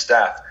help your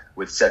staff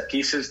with set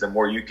pieces, the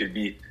more you could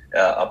be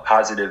a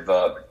positive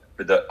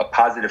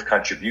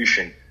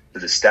contribution to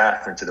the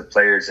staff and to the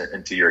players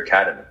and to your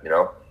academy,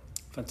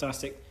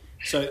 Fantastic.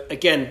 So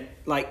again,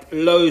 like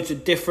loads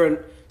of different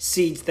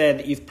seeds there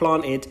that you've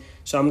planted.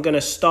 So I'm going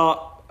to start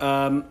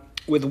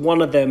with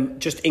one of them,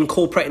 just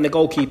incorporating the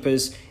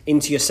goalkeepers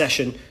into your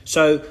session.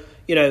 So,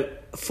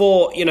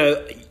 for,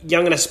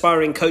 young and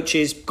aspiring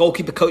coaches,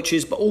 goalkeeper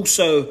coaches, but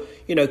also,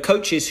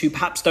 coaches who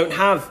perhaps don't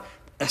have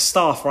a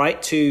staff,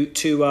 right, to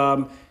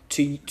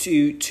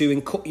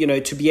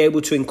be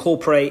able to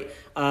incorporate,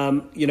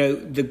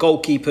 the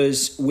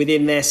goalkeepers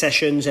within their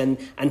sessions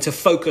and to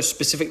focus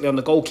specifically on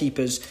the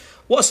goalkeepers.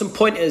 What are some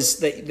pointers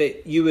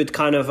that you would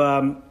kind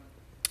of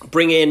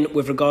bring in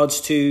with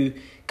regards to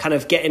kind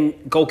of getting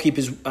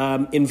goalkeepers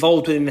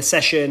involved within the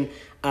session,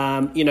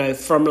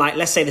 from like,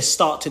 let's say the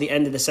start to the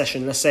end of the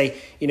session? Let's say,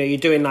 you're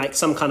doing like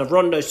some kind of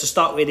rondos to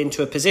start with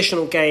into a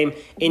positional game,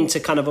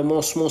 into kind of a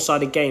more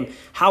small-sided game.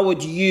 How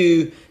would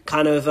you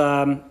kind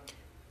of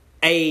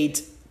aid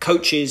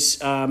coaches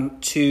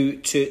to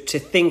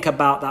think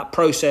about that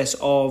process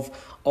of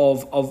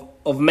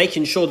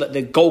making sure that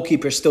the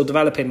goalkeeper is still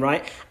developing,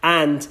 right?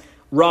 And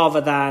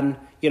rather than,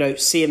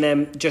 seeing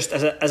them just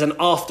as an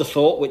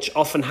afterthought, which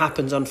often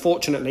happens,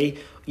 unfortunately,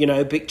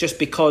 just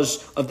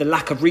because of the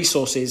lack of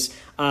resources.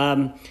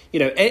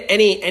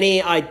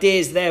 Any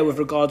ideas there with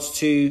regards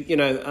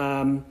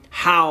to,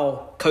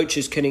 how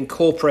coaches can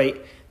incorporate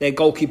their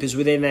goalkeepers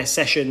within their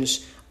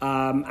sessions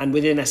and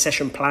within their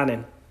session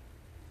planning?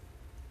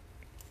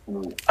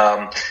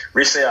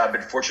 Recently, I've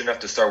been fortunate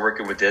enough to start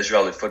working with the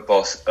Israeli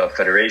Football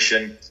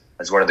Federation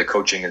as one of the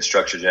coaching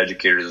instructors and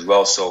educators as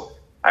well. So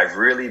I've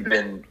really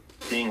been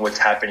seeing what's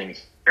happening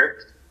here,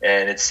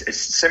 and it's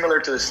similar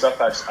to the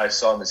stuff I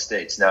saw in the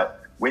States. Now,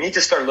 we need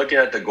to start looking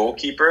at the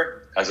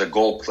goalkeeper as a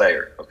goal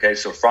player. Okay,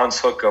 so Franz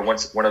Hook,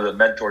 one of the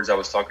mentors I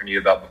was talking to you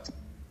about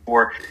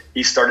before,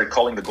 he started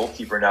calling the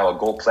goalkeeper now a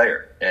goal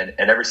player. And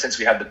ever since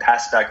we had the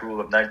pass back rule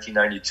of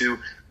 1992,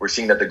 we're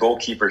seeing that the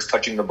goalkeeper is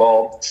touching the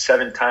ball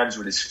 7 times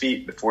with his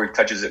feet before he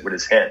touches it with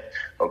his hand.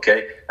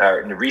 Okay.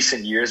 In the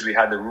recent years, we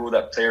had the rule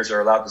that players are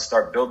allowed to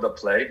start build-up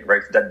play,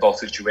 right, for dead ball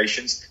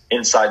situations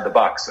inside the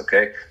box.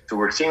 Okay. So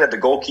we're seeing that the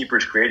goalkeeper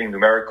is creating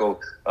numerical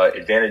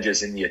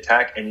advantages in the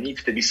attack, and he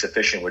needs to be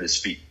sufficient with his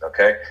feet.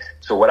 Okay.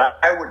 So what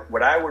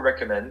I would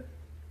recommend,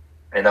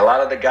 and a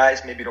lot of the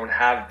guys maybe don't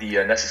have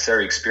the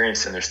necessary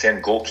experience to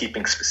understand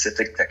goalkeeping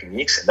specific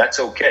techniques, and that's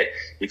okay.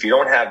 If you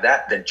don't have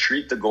that, then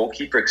treat the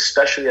goalkeeper,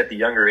 especially at the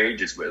younger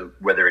ages,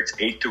 whether it's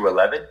 8 to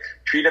 11,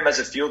 treat him as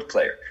a field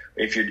player.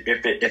 If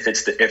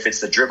it's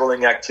the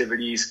dribbling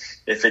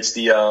activities, if it's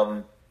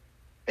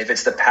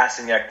the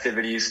passing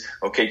activities,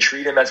 okay,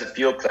 treat him as a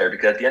field player,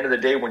 because at the end of the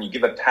day, when you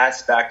give a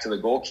pass back to the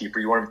goalkeeper,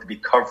 you want him to be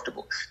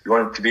comfortable. You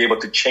want him to be able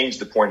to change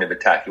the point of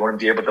attack. You want him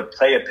to be able to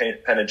play a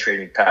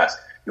penetrating pass.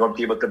 You want to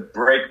be able to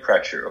break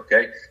pressure,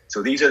 okay?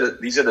 So these are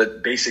the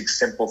basic,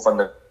 simple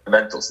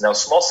fundamentals. Now,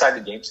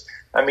 small-sided games,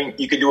 I mean,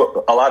 you could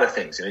do a lot of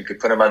things. You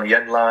could put them on the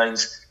end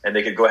lines, and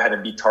they could go ahead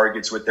and be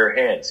targets with their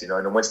hands, and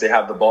then once they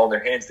have the ball in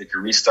their hands, they can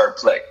restart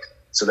play.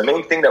 So the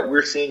main thing that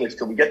we're seeing is,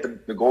 can we get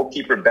the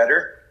goalkeeper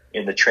better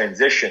in the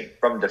transition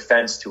from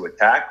defense to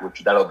attack,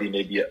 which that'll be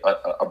maybe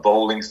a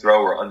bowling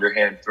throw or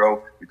underhand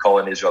throw. We call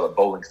it in Israel a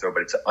bowling throw,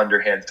 but it's an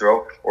underhand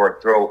throw or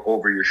a throw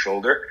over your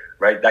shoulder,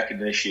 right? That could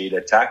initiate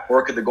attack.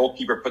 Or could the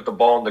goalkeeper put the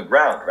ball on the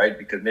ground, right?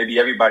 Because maybe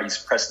everybody's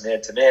pressed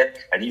man to man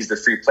and he's the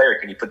free player.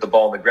 Can he put the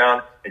ball on the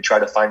ground and try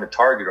to find the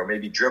target, or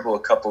maybe dribble a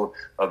couple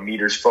of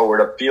meters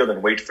forward upfield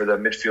and wait for the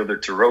midfielder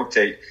to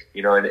rotate,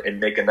 and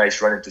make a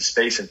nice run into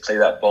space and play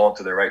that ball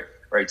into the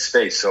right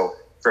space. So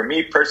for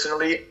me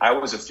personally, I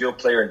was a field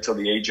player until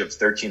the age of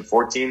 13,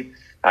 14.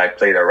 I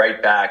played a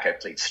right back, I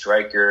played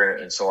striker,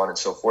 and so on and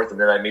so forth. And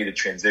then I made a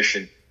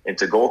transition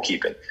into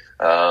goalkeeping.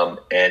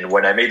 And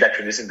when I made that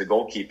transition to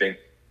goalkeeping,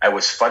 it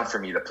was fun for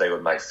me to play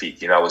with my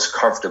feet. I was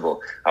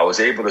comfortable. I was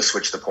able to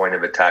switch the point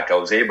of attack. I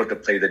was able to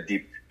play the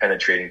deep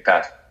penetrating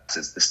passes.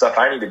 The stuff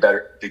I needed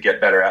to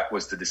get better at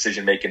was the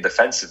decision-making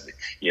defensively,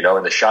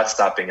 and the shot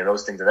stopping and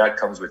those things. And that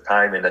comes with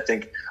time. And I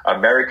think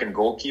American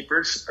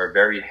goalkeepers are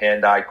very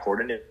hand-eye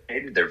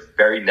coordinated. They're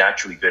very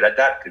naturally good at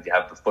that because you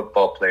have the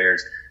football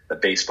players, the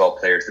baseball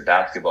players, the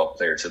basketball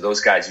players. So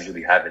those guys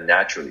usually have it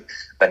naturally.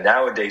 But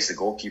nowadays, the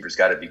goalkeeper's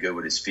got to be good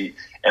with his feet.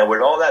 And with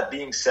all that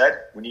being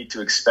said, we need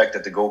to expect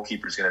that the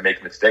goalkeeper's going to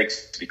make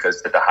mistakes,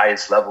 because at the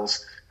highest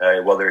levels,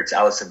 whether it's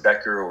Alisson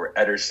Becker or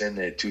Ederson,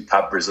 the 2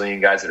 top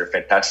Brazilian guys that are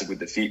fantastic with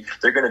the feet,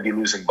 they're going to be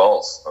losing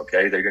balls,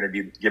 okay? They're going to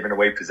be giving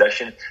away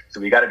possession. So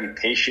we got to be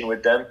patient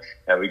with them,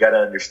 and we got to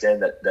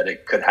understand that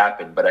it could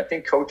happen. But I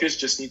think coaches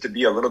just need to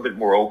be a little bit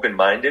more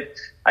open-minded.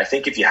 I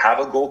think if you have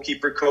a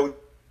goalkeeper coach,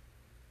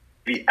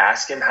 maybe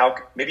ask him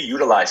maybe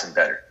utilize him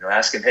better.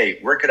 Ask him, hey,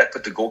 where could I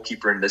put the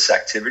goalkeeper in this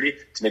activity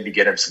to maybe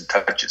get him some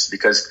touches?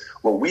 Because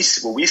what we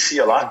see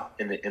a lot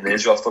in the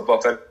Israel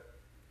Football Federation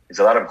is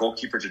a lot of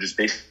goalkeepers are just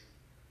basically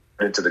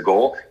into the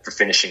goal for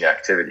finishing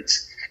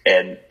activities.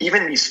 And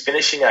even these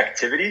finishing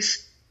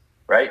activities,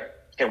 right,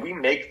 can we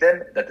make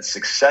them that the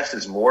success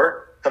is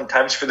more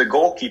sometimes for the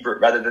goalkeeper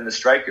rather than the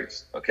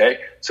strikers,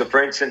 okay? So,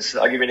 for instance,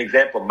 I'll give you an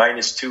example,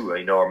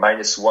 -2, or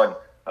 -1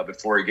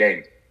 before a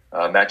game,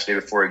 match day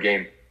before a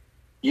game.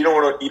 You don't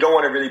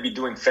want to really be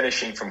doing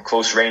finishing from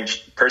close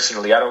range.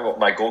 Personally, I don't want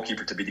my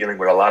goalkeeper to be dealing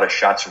with a lot of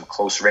shots from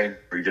close range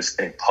where you're just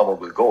getting pummeled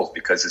with goals,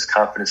 because his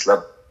confidence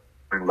level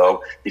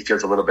low, he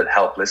feels a little bit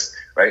helpless,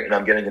 right? And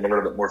I'm getting a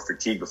little bit more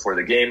fatigue before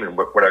the game, and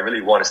what I really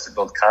want is to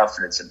build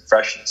confidence and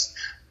freshness.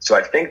 So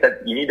I think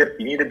that you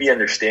need to be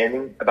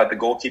understanding about the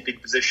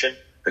goalkeeping position.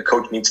 The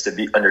coach needs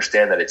to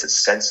understand that it's a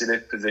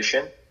sensitive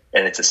position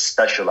and it's a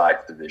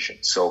specialized position.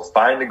 So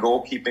find a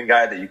goalkeeping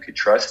guy that you could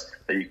trust,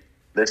 that you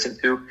listen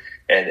to,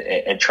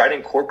 and try to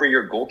incorporate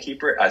your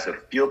goalkeeper as a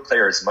field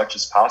player as much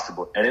as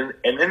possible. And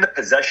in the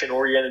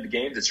possession-oriented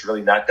games, it's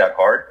really not that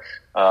hard.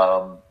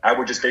 I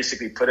would just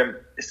basically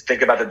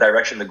think about the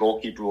direction the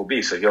goalkeeper will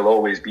be. So he'll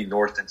always be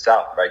north and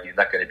south, right? He's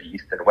not going to be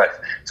east and west.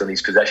 So in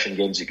these possession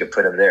games, you could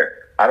put him there.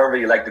 I don't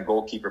really like the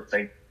goalkeeper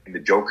playing in the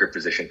joker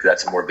position, because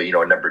that's more of a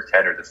number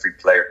 10 or the free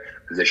player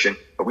position.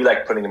 But we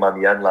like putting him on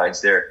the end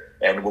lines there.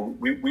 And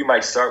we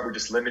might start with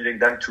just limiting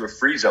them to a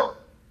free zone.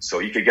 So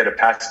you could get a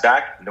pass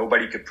back,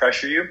 nobody could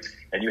pressure you,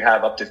 and you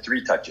have up to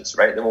 3 touches,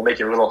 right? Then we'll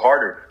make it a little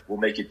harder. We'll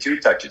make it 2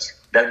 touches.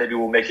 Then maybe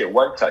we'll make it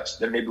 1 touch.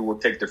 Then maybe we'll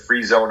take the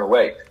free zone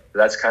away. So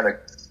that's kind of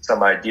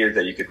some ideas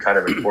that you could kind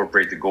of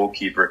incorporate the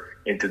goalkeeper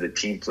into the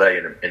team play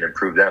and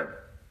improve them.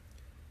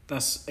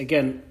 That's,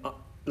 again,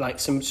 like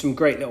some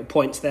great little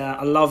points there.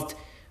 I loved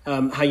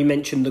how you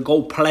mentioned the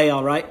goal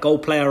player, right? Goal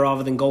player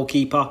rather than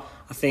goalkeeper.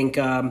 I think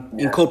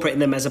incorporating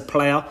them as a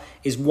player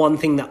is one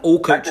thing that all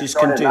coaches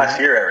can do. Last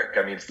year, Eric.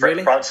 I mean,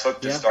 Franz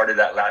Hook just started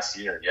that last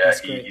year. Yeah,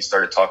 he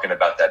started talking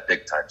about that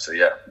big time. So,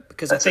 yeah,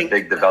 because that's I think, a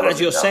big development. As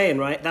you're saying,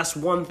 right, that's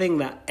one thing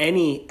that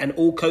any and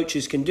all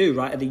coaches can do,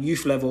 right, at the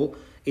youth level,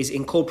 is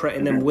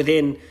incorporating them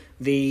within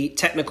the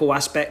technical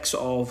aspects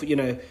of,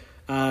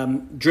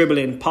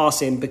 dribbling,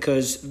 passing,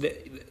 because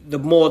the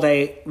more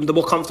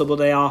comfortable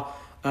they are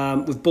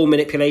with ball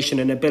manipulation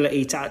and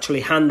ability to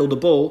actually handle the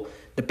ball,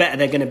 the better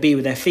they're going to be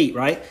with their feet,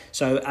 right?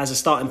 So as a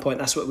starting point,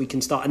 that's what we can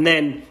start. And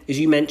then, as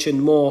you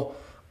mentioned more,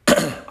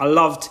 I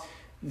loved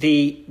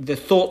the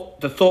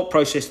thought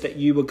process that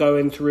you were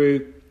going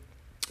through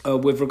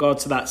with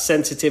regards to that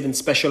sensitive and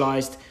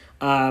specialized,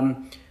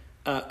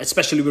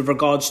 especially with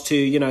regards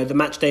to, the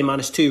match day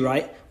 -2,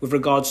 right? With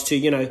regards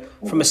to,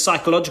 from a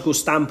psychological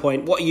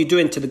standpoint, what are you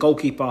doing to the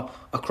goalkeeper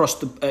across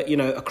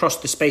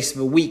the space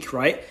of a week,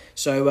 right?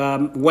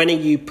 So when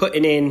are you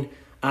putting in,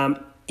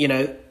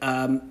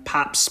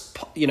 perhaps,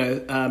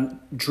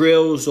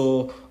 drills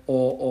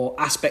or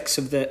aspects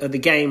of the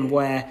game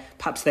where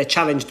perhaps they're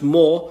challenged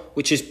more,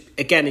 which is,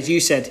 again, as you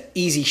said,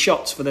 easy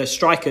shots for the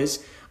strikers.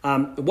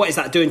 What is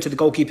that doing to the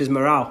goalkeeper's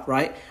morale,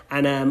 right?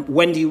 And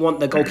when do you want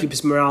the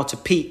goalkeeper's morale to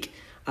peak?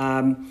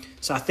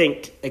 So I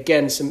think,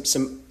 again,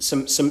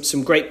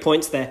 some great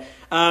points there.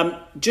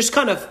 Just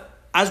kind of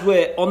as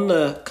we're on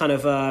the kind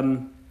of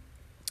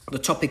the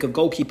topic of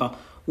goalkeeper,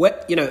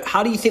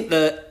 how do you think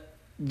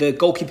the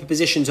goalkeeper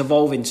position's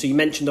evolving? So you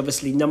mentioned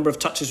obviously number of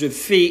touches with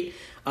feet,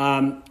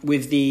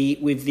 with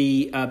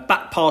the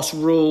back pass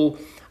rule.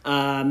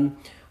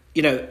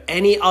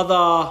 Any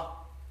other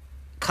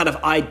kind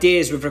of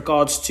ideas with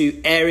regards to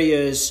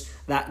areas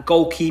that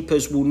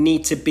goalkeepers will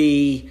need to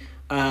be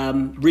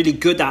really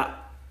good at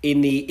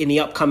in the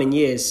upcoming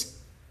years?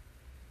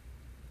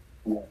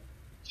 Yeah.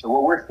 So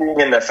what we're seeing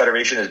in the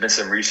federation, has been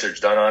some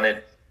research done on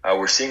it.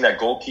 We're seeing that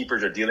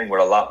goalkeepers are dealing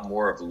with a lot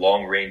more of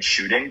long range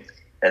shooting.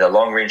 And the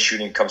long-range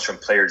shooting comes from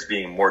players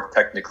being more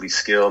technically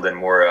skilled and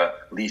more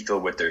lethal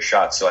with their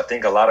shots. So I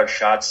think a lot of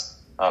shots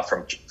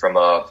from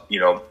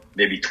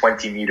maybe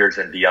 20 meters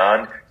and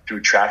beyond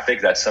through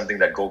traffic, that's something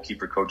that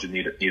goalkeeper coaches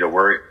need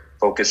to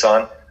focus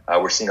on.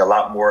 We're seeing a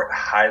lot more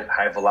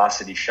high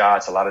velocity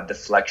shots, a lot of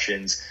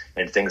deflections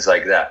and things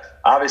like that.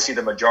 Obviously,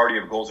 the majority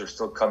of goals are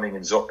still coming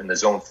in the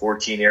zone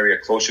 14 area,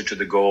 closer to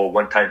the goal,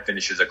 one-time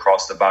finishes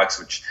across the box,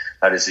 which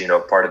that is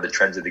part of the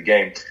trends of the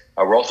game.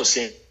 We're also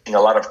seeing a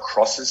lot of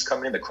crosses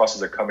coming in. The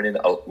crosses are coming in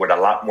with a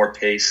lot more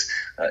pace,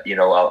 a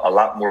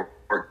lot more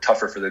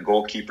tougher for the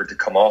goalkeeper to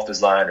come off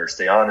his line or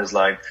stay on his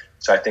line.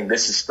 So I think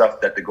this is stuff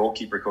that the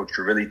goalkeeper coach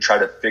should really try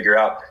to figure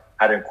out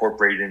how to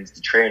incorporate into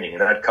training.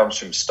 And that comes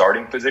from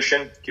starting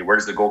position. Okay, where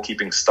does the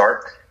goalkeeping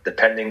start?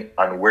 Depending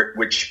on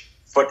which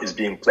foot is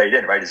being played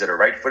in, right? Is it a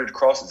right-footed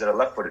cross? Is it a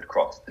left-footed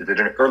cross? Is it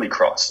an early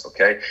cross?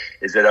 Okay.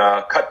 Is it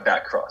a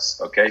cutback cross?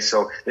 Okay.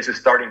 So this is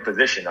starting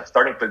position. Now,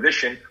 starting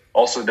position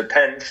also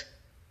depends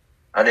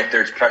on if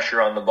there's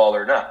pressure on the ball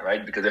or not,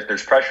 right? Because if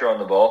there's pressure on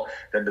the ball,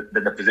 then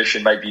the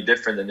position might be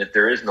different than if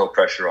there is no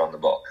pressure on the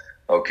ball.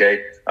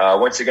 Okay.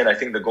 Once again, I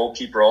think the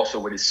goalkeeper also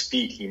with his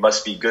feet, he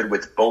must be good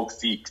with both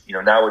feet.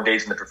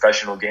 Nowadays in the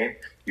professional game,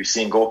 you're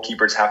seeing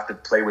goalkeepers have to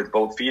play with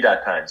both feet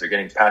at times. They're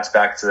getting passed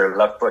back to their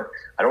left foot.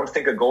 I don't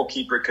think a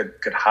goalkeeper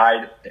could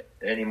hide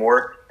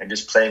anymore and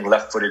just playing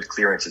left-footed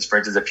clearances. For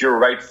instance, if you're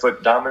right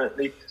foot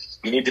dominantly,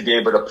 you need to be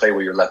able to play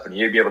with your left foot. You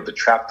need to be able to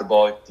trap the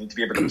ball. You need to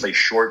be able to play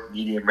short,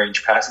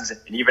 medium-range passes,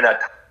 and even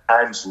at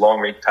times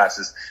long-range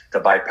passes to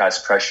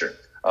bypass pressure.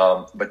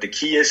 But the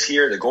key is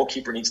here, the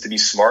goalkeeper needs to be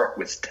smart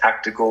with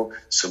tactical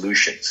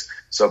solutions.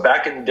 So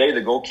back in the day,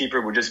 the goalkeeper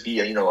would just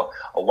be a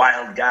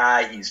wild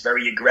guy. He's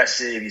very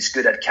aggressive. He's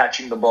good at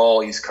catching the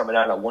ball. He's coming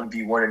out at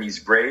 1v1 and he's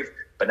brave.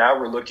 But now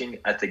we're looking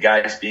at the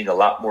guys being a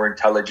lot more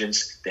intelligent.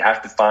 They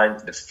have to find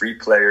the free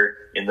player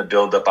in the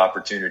build-up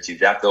opportunities.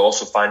 They have to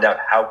also find out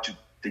how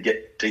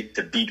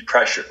to beat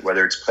pressure,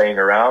 whether it's playing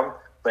around,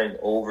 playing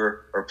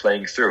over, or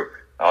playing through.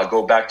 I'll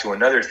go back to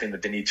another thing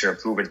that they need to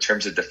improve in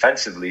terms of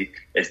defensively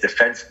is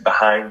defense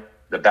behind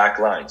the back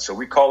line. So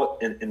we call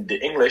it in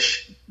the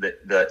English,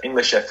 the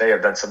English FA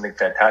have done something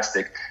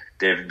fantastic.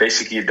 They've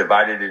basically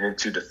divided it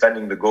into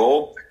defending the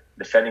goal,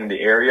 defending the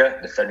area,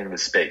 defending the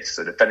space.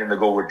 So defending the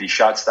goal would be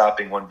shot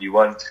stopping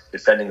 1v1.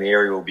 Defending the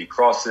area will be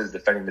crosses.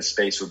 Defending the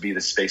space will be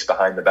the space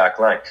behind the back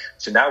line.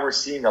 So now we're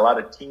seeing a lot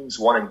of teams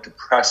wanting to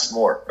press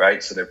more,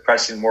 right? So they're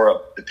pressing more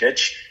up the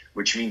pitch,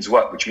 which means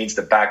what? Which means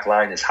the back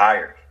line is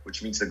higher,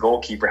 which means the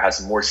goalkeeper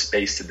has more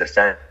space to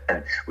defend,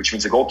 which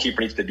means the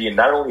goalkeeper needs to be in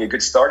not only a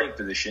good starting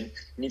position,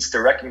 he needs to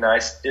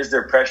recognize, is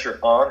there pressure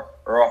on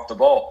or off the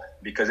ball?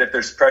 Because if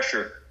there's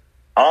pressure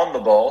on the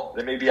ball,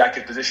 then maybe I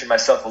could position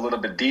myself a little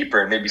bit deeper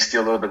and maybe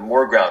steal a little bit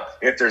more ground.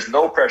 If there's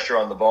no pressure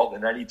on the ball,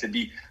 then I need to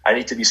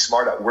be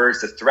smart at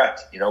where's the threat,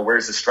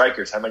 where's the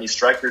strikers, how many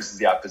strikers is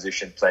the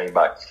opposition playing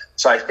by.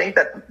 So I think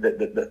that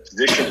the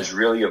position is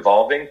really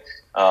evolving,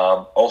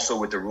 also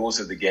with the rules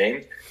of the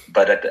game.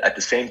 But at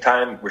the same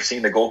time, we're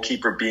seeing the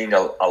goalkeeper being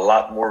a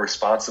lot more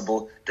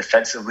responsible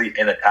defensively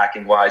and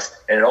attacking wise,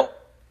 and it all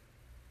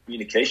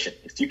communication.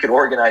 If you can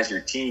organize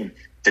your team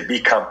to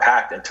be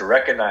compact and to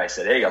recognize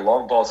that, hey, a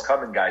long ball's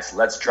coming, guys,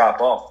 let's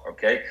drop off,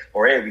 okay?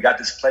 Or, hey, we got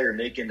this player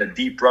making a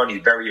deep run,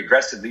 he's very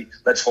aggressively,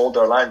 let's hold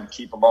our line and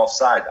keep him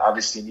offside.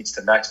 Obviously, he needs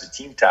to match the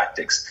team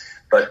tactics.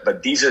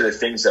 But these are the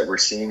things that we're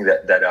seeing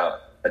that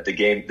the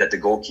game, that the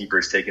goalkeeper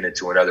is taking it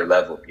to another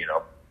level,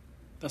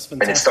 That's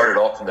fantastic. And it started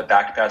off from the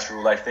back pass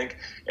rule, I think.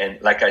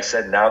 And like I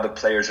said, now the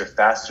players are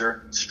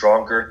faster,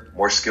 stronger,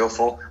 more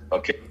skillful.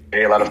 Okay,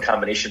 a lot of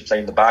combination play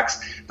in the box.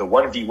 The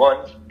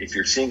 1v1, if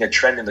you're seeing a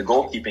trend in the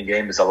goalkeeping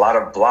game, is a lot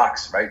of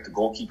blocks, right? The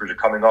goalkeepers are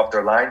coming off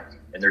their line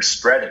and they're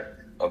spreading.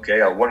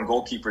 Okay, one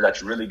goalkeeper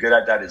that's really good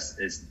at that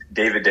is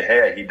David De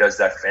Gea. He does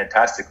that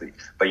fantastically.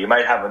 But you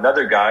might have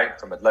another guy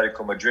from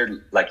Atletico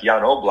Madrid like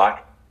Jan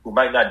Oblak, who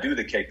might not do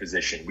the K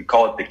position. We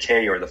call it the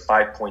K, or the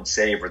 5-point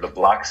save, or the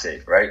block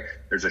save, right?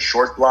 There's a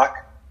short block,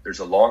 there's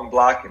a long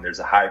block, and there's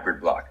a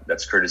hybrid block.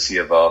 That's courtesy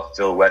of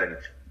Phil Wetton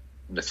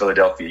from the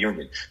Philadelphia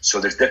Union. So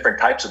there's different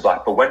types of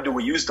block. But when do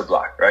we use the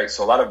block, right?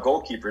 So a lot of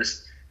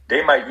goalkeepers,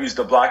 they might use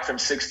the block from a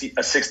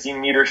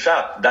 16-meter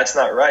shot. That's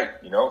not right,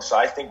 So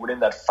I think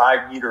within that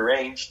 5-meter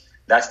range,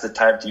 that's the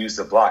time to use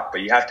the block.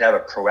 But you have to have a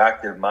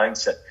proactive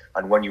mindset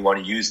on when you want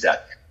to use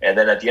that. And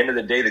then at the end of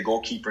the day, the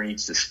goalkeeper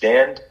needs to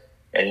stand,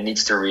 and he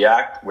needs to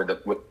react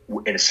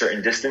in a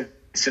certain distance,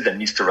 and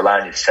needs to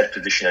rely on his set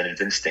position and his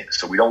instinct.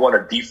 So we don't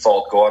want to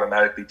go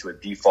automatically to a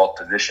default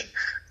position.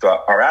 So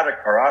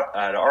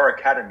at our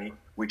academy,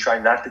 we try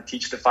not to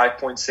teach the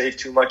 5-point save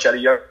too much at a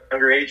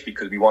younger age,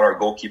 because we want our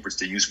goalkeepers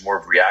to use more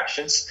of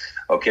reactions.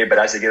 Okay, but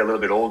as they get a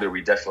little bit older,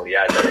 we definitely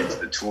add that into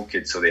the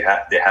toolkit, so they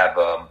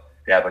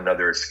have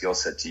another skill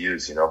set to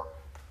use.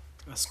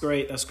 That's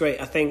great.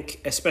 I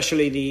think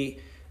especially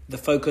the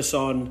focus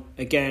on,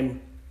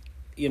 again,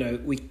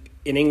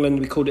 in England,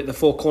 we called it the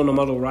 4-corner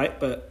model, right?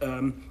 But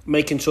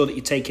making sure that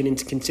you're taking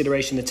into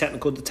consideration the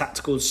technical, the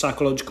tactical, the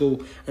psychological,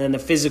 and then the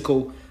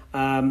physical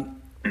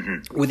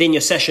within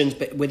your sessions,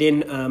 but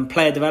within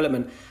player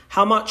development.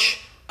 How much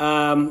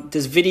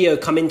does video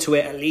come into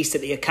it, at least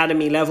at the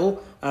academy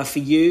level, for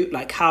you?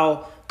 Like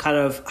how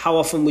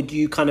often would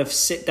you kind of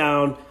sit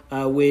down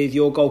with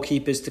your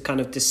goalkeepers to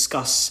kind of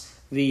discuss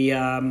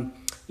their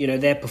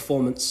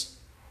performance?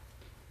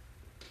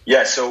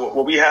 Yeah, so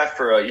what we have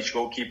for each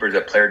goalkeeper is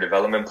a player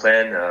development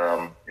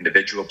plan,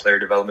 individual player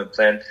development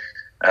plan.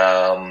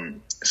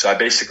 So I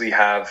basically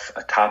have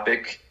a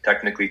topic,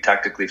 technically,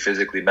 tactically,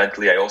 physically,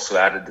 mentally. I also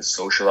added the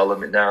social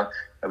element now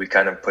that we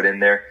kind of put in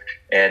there.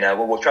 And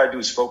what we'll try to do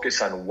is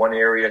focus on one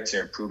area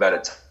to improve at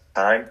a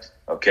time.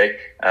 Okay.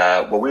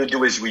 What we'll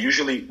do is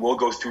we'll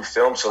go through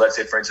film. So let's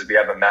say, for instance, we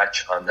have a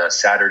match on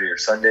Saturday or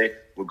Sunday.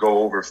 We'll go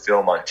over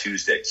film on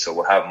Tuesday. So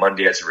we'll have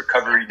Monday as a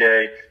recovery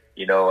day.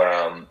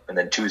 And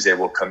then Tuesday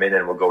we'll come in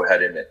and we'll go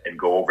ahead and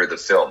go over the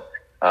film.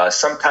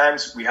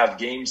 Sometimes we have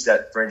games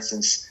that, for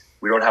instance,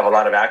 we don't have a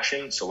lot of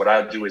action. So what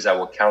I'll do is I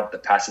will count the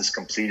passes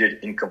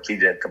completed,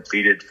 incompleted, and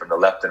completed from the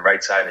left and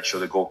right side, and show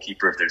the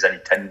goalkeeper if there's any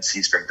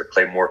tendencies for him to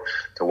play more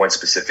to one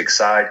specific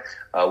side.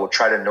 We'll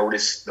try to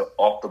notice the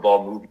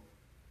off-the-ball movement,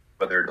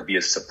 whether it'll be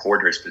his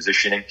support or his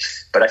positioning.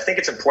 But I think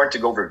it's important to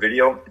go over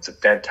video. It's a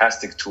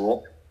fantastic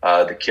tool.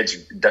 The kids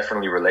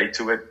definitely relate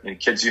to it. And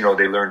kids, they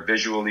learn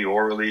visually,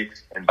 orally,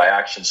 and by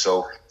action.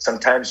 So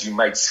sometimes you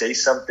might say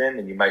something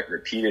and you might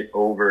repeat it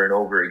over and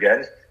over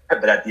again.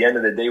 But at the end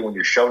of the day, when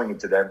you're showing it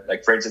to them,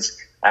 like for instance,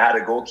 I had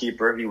a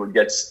goalkeeper, he would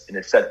get in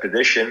a set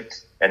position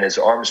and his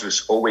arms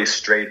was always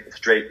straight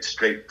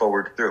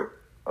forward through.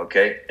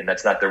 Okay. And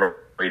that's not the right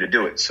way to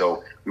do it.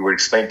 So we would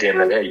explain to him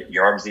that, hey,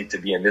 your arms need to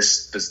be in this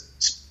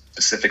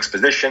specific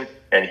position,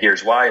 and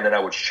here's why. And then I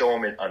would show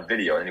him it on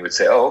video, and he would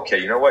say, oh,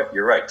 okay, you know what?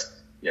 You're right.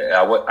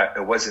 Yeah,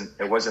 it wasn't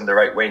the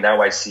right way. Now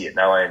I see it.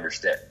 Now I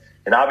understand.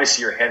 And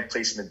obviously your hand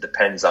placement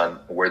depends on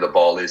where the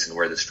ball is and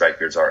where the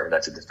strikers are, and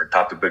that's a different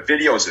topic. But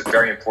video is a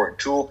very important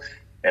tool,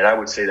 and I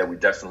would say that we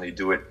definitely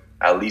do it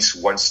at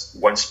least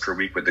once per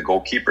week with the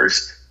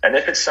goalkeepers. And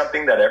if it's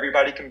something that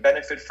everybody can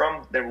benefit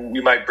from, then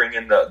we might bring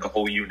in the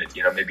whole unit.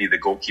 Maybe the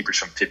goalkeepers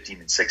from 15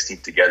 and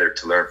 16 together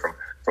to learn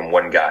from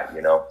one guy.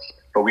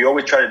 But we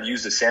always try to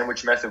use the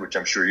sandwich method, which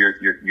I'm sure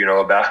you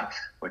know about,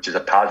 which is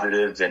a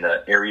positive and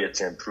an area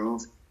to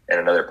improve and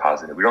another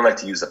positive. We don't like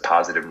to use a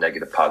positive,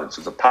 negative, positive.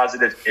 So it's a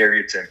positive,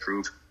 area to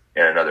improve,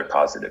 and another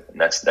positive.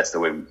 And that's the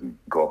way we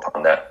go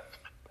upon that.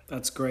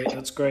 That's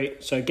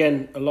great. So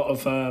again, a lot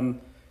of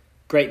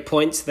great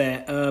points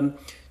there.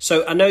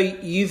 So I know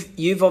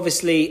you've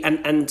obviously,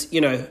 and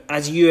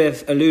as you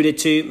have alluded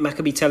to,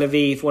 Maccabi Tel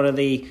Aviv, one of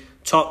the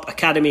top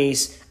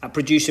academies at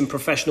producing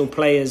professional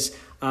players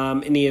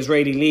in the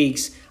Israeli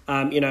leagues.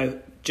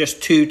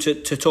 Just to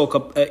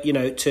talk,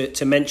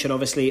 to mention,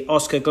 obviously,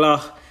 Oscar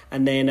Glach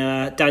and then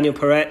Daniel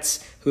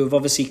Peretz, who have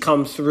obviously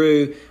come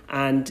through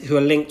and who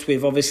are linked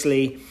with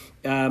obviously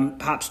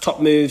perhaps top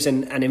moves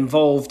and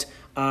involved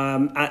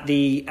at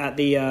the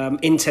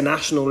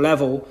international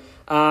level.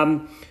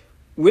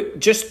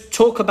 Just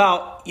talk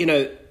about,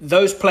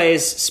 those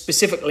players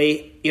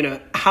specifically,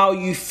 how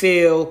you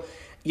feel,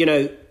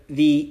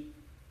 the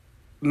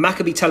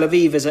Maccabi Tel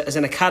Aviv as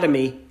an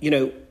academy,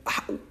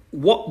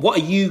 what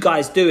are you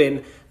guys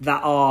doing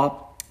that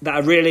are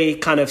really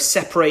kind of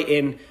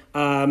separating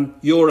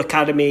your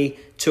academy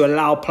to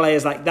allow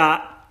players like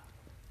that,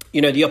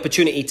 the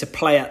opportunity to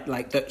play at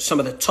like some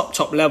of the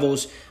top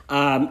levels,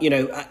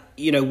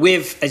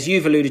 with, as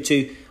you've alluded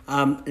to,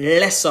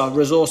 lesser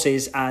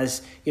resources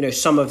as,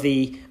 some of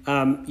the,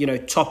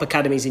 top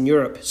academies in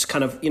Europe. It's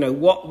kind of,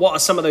 what are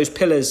some of those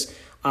pillars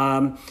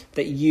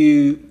that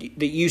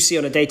you see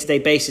on a day-to-day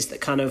basis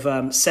that kind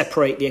of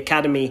separate the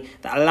academy,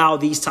 that allow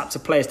these types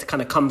of players to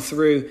kind of come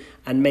through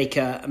and make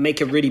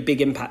a really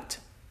big impact?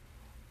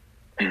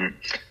 Mm-hmm.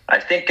 I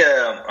think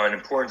an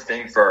important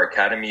thing for our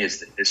academy is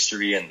the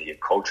history and the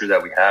culture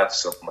that we have.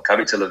 So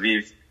Maccabi Tel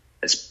Aviv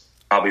is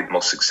probably the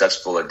most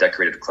successful and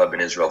decorated club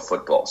in Israel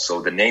football.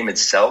 So the name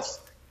itself,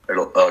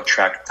 it'll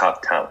attract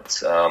top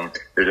talents.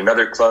 There's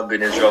another club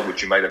in Israel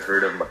which you might have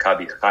heard of,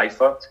 Maccabi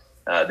Haifa.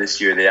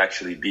 This year they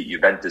actually beat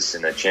Juventus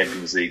in a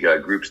Champions League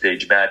group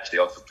stage match. They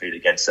also played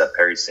against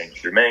Paris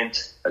Saint-Germain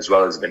as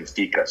well as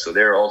Benfica. So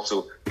they're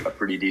also a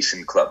pretty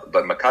decent club.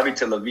 But Maccabi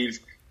Tel Aviv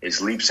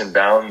is leaps and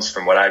bounds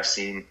from what I've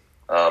seen.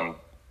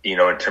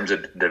 In terms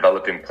of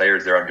developing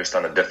players, they're just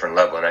on a different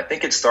level. And I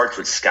think it starts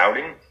with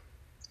scouting.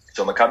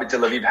 So Maccabi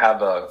Tel Aviv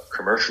have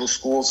commercial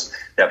schools.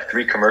 They have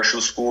 3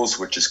 commercial schools,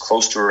 which is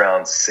close to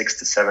around 600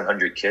 to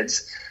 700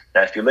 kids.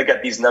 Now, if you look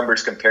at these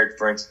numbers compared,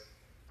 for instance,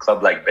 a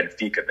club like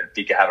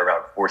Benfica have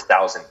around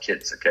 4,000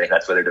 kids. Okay,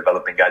 that's why they're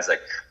developing guys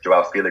like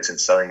Joao Felix and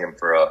selling them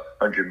for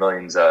 100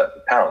 million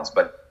pounds.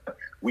 But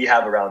we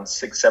have around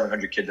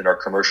 600-700 kids in our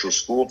commercial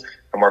school.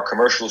 From our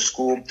commercial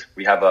school,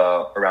 we have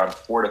around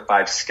 4 to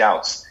 5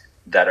 scouts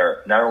that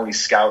are not only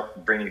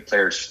bringing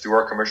players through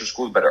our commercial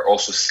schools, but are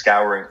also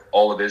scouring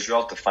all of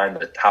Israel to find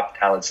the top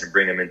talents and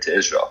bring them into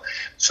Israel.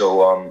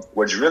 So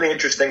what's really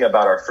interesting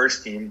about our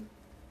first team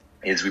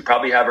is we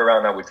probably have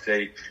around, I would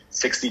say,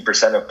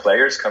 60% of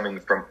players coming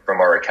from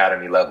our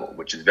academy level,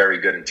 which is very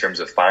good in terms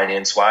of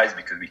finance-wise,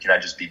 because we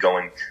cannot just be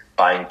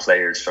buying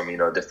players from,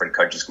 different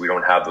countries. We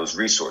don't have those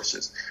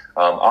resources.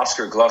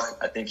 Oscar Gluck,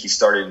 I think he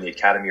started in the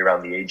academy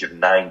around the age of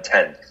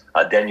 9-10.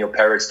 Daniel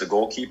Peretz, the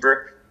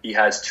goalkeeper, he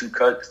has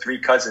 3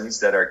 cousins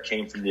that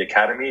came from the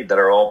academy that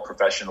are all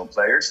professional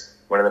players.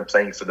 One of them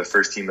playing for the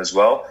first team as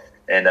well.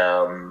 And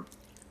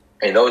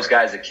those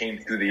guys that came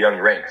through the young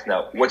ranks.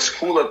 Now,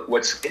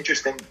 what's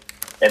interesting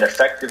and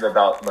effective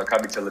about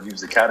Maccabi Tel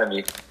Aviv's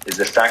academy is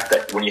the fact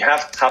that when you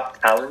have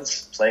top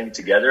talents playing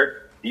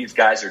together, these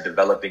guys are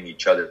developing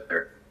each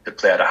other to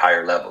play at a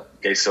higher level.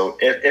 Okay, so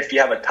if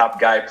you have a top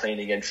guy playing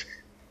against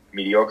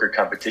mediocre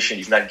competition,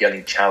 he's not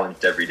getting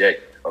challenged every day.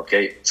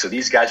 Okay, so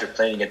these guys are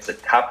playing against the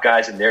top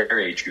guys in their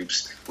age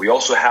groups. We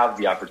also have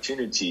the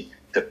opportunity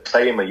to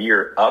play them a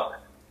year up.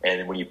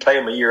 And when you play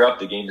them a year up,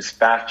 the game is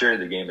faster,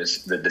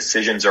 the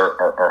decisions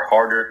are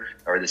harder,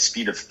 or the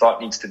speed of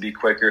thought needs to be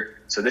quicker.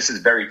 So this is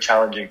very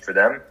challenging for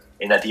them.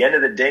 And at the end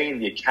of the day, in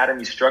the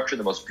academy structure,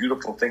 the most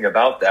beautiful thing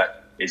about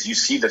that is you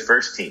see the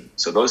first team.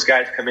 So those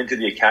guys come into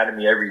the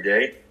academy every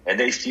day and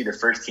they see the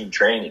first team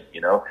training.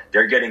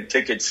 They're getting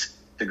tickets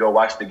to go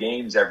watch the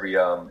games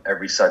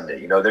every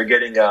Sunday. They're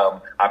getting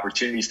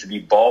opportunities to be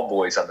ball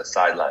boys on the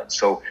sidelines.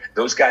 So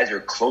those guys are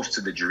close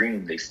to the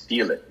dream. They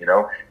feel it.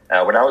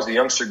 When I was a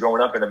youngster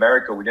growing up in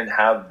America, we didn't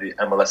have the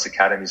MLS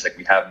academies like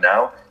we have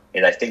now.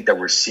 And I think that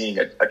we're seeing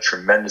a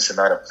tremendous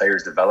amount of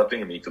players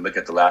developing. I mean, you can look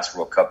at the last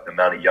World Cup, the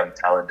amount of young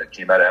talent that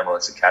came out of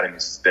MLS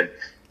academies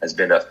has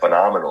been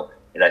phenomenal.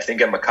 And I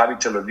think at Maccabi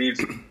Tel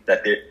Aviv,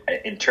 that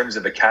in terms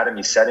of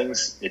academy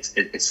settings, it's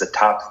the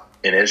top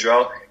in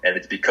Israel, and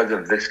it's because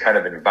of this kind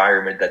of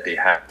environment that they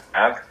have.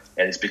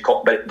 And it's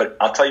because, but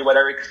I'll tell you what,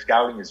 Eric,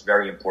 scouting is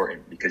very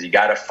important because you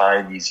got to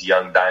find these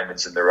young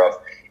diamonds in the rough.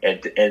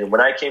 And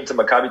when I came to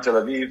Maccabi Tel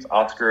Aviv,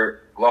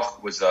 Oscar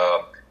Gloch was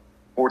a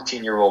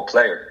 14-year-old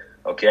player,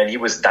 okay, and he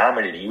was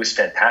dominating. He was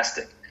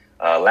fantastic.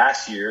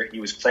 Last year, he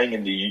was playing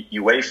in the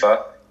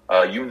UEFA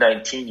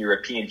U19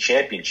 European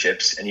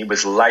Championships, and he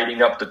was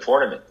lighting up the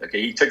tournament.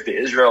 Okay, he took the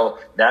Israel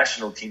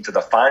national team to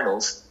the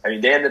finals. I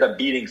mean, they ended up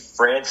beating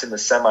France in the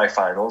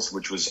semifinals,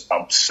 which was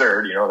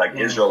absurd.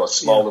 Israel, a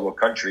small little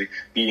country,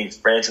 beating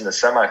France in the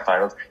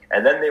semifinals,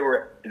 and then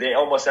they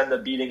almost ended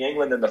up beating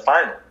England in the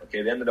final.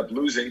 Okay, they ended up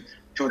losing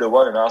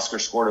 2-1, and Oscar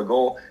scored a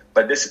goal.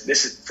 But this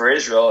is for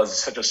Israel, as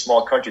such a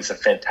small country, it's a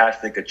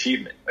fantastic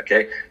achievement.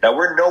 Okay, now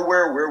we're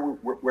nowhere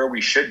where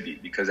we should be,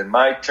 because in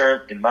my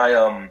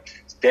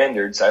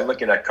standards, I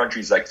look at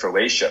countries like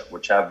Croatia,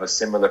 which have a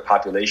similar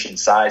population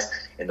size,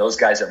 and those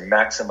guys are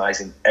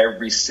maximizing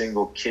every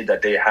single kid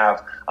that they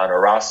have on a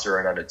roster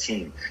and on a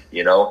team.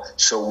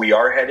 So we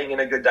are heading in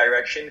a good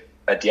direction.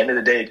 At the end of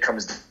the day, it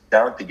comes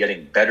down to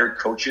getting better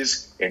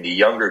coaches in the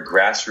younger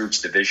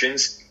grassroots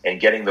divisions and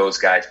getting those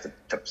guys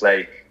to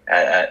play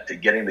to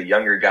getting the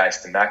younger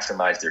guys to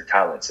maximize their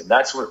talents. And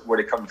that's what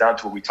it comes down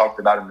to, what we talked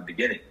about in the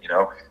beginning. You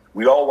know,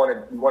 we all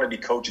want to be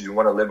coaches. We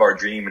want to live our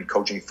dream in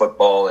coaching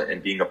football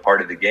and being a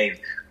part of the game.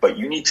 But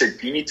you need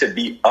to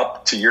be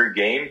up to your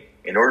game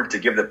in order to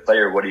give the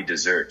player what he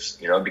deserves,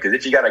 you know, because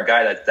if you got a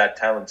guy that's that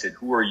talented,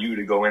 who are you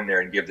to go in there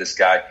and give this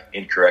guy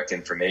incorrect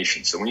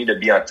information? So we need to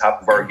be on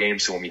top of our game.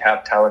 So when we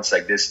have talents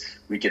like this,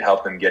 we can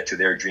help them get to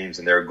their dreams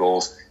and their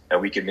goals. And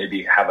we can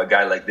maybe have a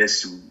guy like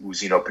this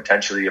who's, you know,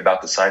 potentially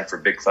about to sign for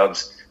big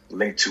clubs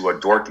linked to a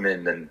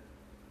Dortmund and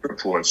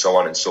Liverpool and so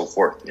on and so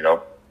forth, you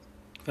know.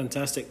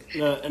 Fantastic.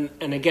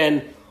 And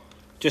again,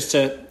 just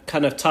to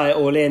kind of tie it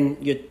all in,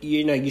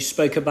 you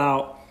spoke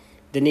about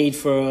the need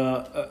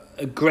for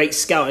a great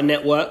scouting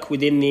network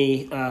within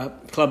the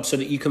club so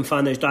that you can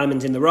find those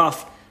diamonds in the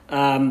rough.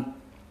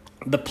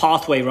 The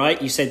pathway,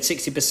 right? You said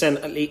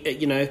 60%, at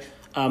least, you know,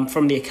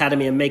 from the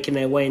academy and making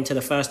their way into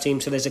the first team.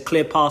 So there's a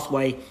clear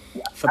pathway.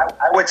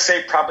 I would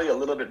say probably a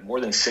little bit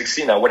more than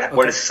 60. Now,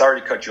 what is,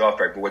 sorry to cut you off,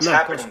 Eric, but what's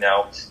happening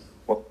now,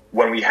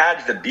 when we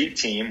had the B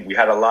team, we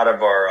had a lot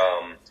of our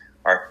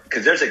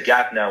because there's a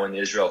gap now in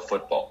Israel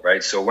football,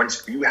 right? So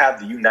once you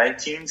have the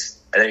U19s,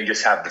 and then you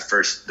just have the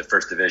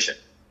first division.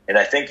 And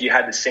I think you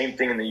had the same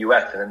thing in the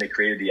US, and then they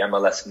created the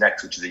MLS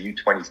Next, which is a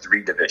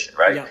U23 division,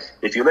 right? Yeah.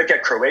 If you look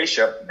at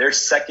Croatia, their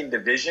second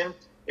division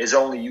is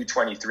only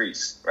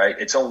U23s, right?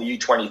 It's only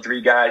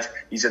U23 guys.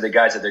 These are the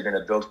guys that they're going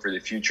to build for the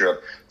future of.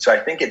 So I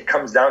think it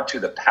comes down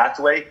to the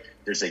pathway.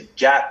 There's a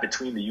gap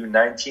between the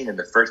U19 and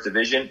the first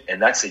division,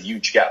 and that's a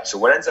huge gap. So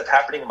what ends up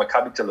happening in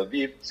Maccabi Tel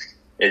Aviv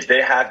is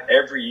they have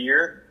every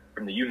year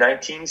from the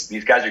U19s,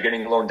 these guys are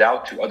getting loaned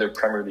out to other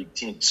Premier League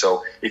teams.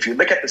 So if you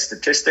look at the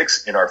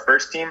statistics in our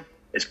first team,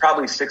 it's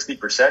probably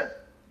 60%,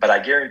 but I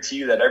guarantee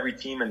you that every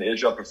team in the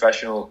Israel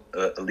Professional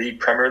League,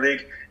 Premier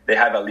League, they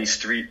have at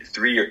least three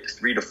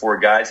to four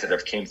guys that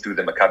have came through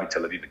the Maccabi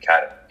Tel Aviv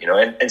Academy. You know,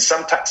 and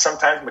sometimes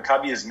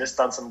Maccabi has missed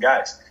on some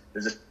guys.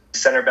 There's a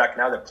center back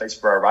now that plays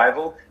for our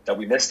rival that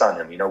we missed on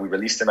him. You know, we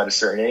released him at a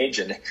certain age,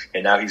 and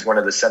now he's one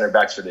of the center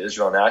backs for the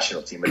Israel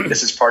national team. But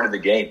this is part of the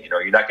game. You know,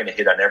 you're not going to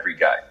hit on every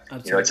guy.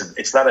 Absolutely. You know,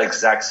 it's not an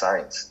exact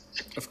science.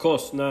 Of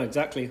course, no,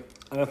 exactly.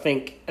 And I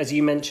think, as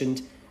you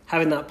mentioned,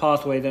 having that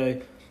pathway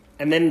though,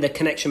 and then the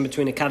connection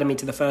between academy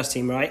to the first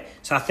team, right?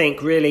 So I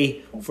think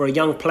really for a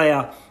young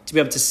player to be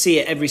able to see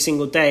it every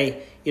single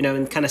day, you know,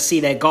 and kind of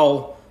see their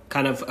goal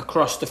kind of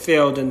across the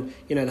field, and,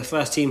 you know, the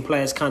first team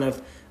players kind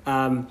of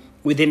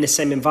within the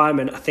same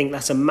environment, I think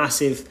that's a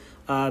massive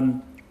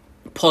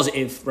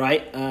positive,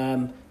 right?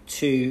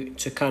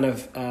 To kind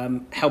of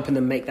helping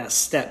them make that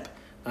step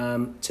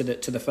to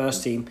the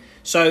first team.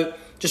 So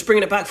just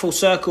bringing it back full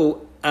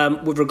circle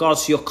with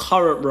regards to your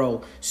current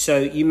role. So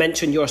you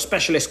mentioned you're a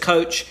specialist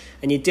coach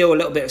and you deal a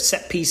little bit of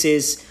set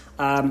pieces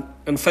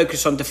and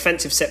focus on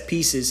defensive set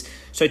pieces.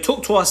 So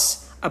talk to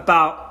us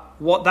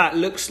about what that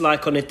looks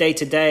like on a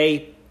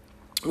day-to-day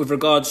with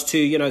regards to,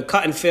 you know,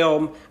 cutting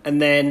film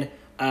and then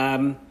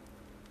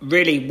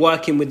really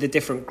working with the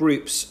different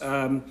groups.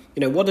 You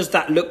know, what does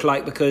that look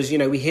like? Because, you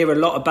know, we hear a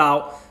lot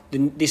about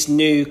these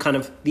new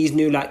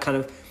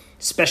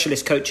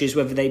specialist coaches,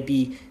 whether they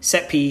be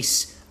set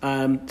piece,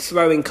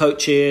 throwing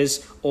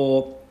coaches,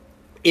 or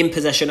in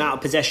possession, out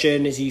of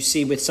possession, as you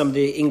see with some of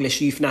the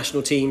English youth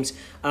national teams.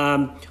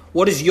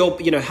 What is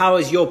your, you know, how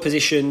is your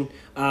position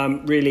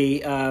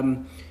really,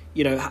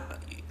 you know,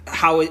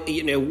 how,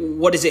 you know,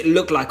 what does it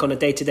look like on a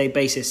day-to-day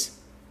basis?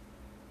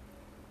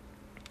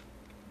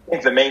 I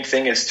think the main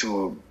thing is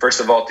to,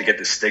 first of all, to get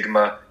the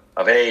stigma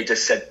of, hey,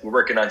 we're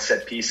working on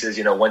set pieces,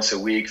 you know, once a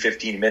week,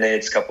 15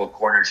 minutes, couple of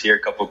corners here,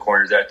 couple of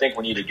corners there. I think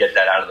we need to get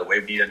that out of the way.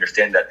 We need to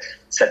understand that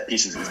set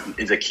pieces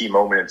is a key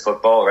moment in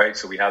football, right?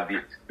 So we have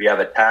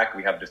attack,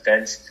 we have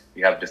defense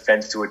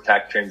to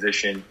attack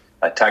transition,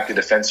 attack to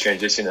defense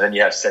transition, and then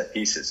you have set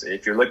pieces.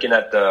 If you're looking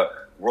at the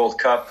World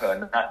Cup,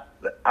 I'm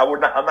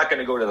not going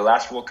to go to the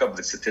last World Cup.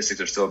 The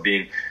statistics are still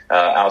being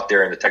out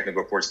there and the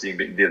technical reports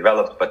being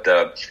developed. But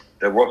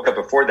the World Cup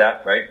before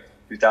that, right,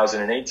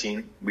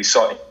 2018, we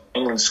saw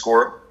England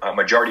score a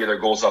majority of their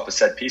goals off of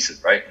set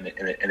pieces, right?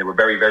 And they were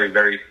very, very,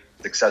 very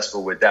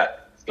successful with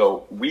that.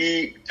 So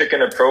we took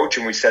an approach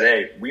and we said,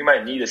 hey, we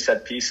might need a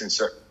set piece in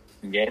certain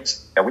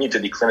games, and we need to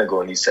be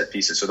clinical in these set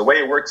pieces. So the way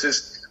it works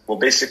is we'll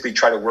basically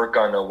try to work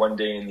on one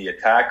day in the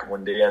attack,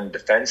 one day on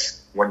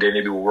defense, one day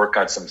maybe we'll work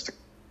on some.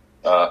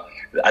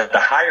 At the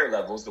higher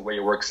levels, the way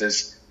it works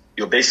is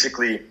you'll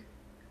basically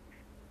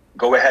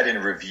go ahead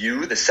and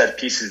review the set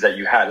pieces that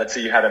you had. Let's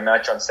say you had a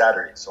match on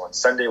Saturday. So on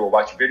Sunday, we'll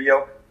watch a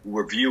video,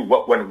 we'll review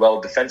what went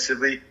well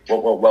defensively,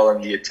 what went well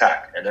in the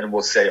attack. And then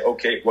we'll say,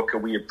 okay, what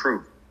could we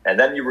improve? And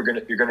then you're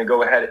going to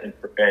go ahead and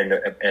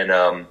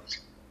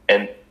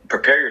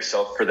prepare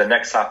yourself for the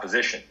next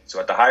opposition. So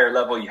at the higher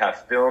level, you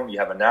have film, you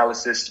have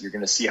analysis, you're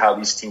going to see how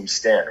these teams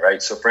stand,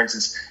 right? So for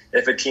instance,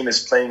 if a team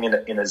is playing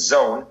in a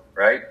zone,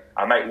 right,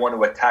 I might want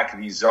to attack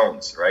these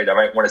zones, right? I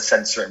might want to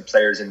send certain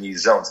players in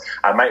these zones.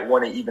 I might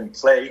want to even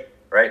play,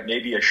 right,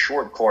 maybe a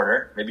short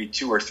corner, maybe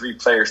 2 or 3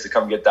 players to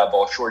come get that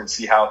ball short and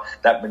see how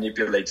that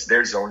manipulates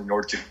their zone in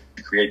order to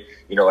create,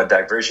 a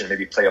diversion,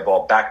 maybe play a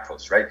ball back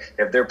post, right?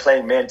 If they're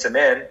playing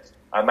man-to-man,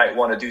 I might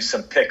want to do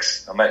some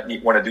picks. I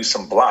might want to do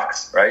some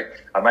blocks, right?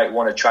 I might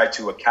want to try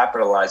to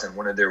capitalize on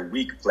one of their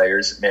weak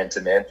players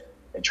man-to-man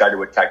and try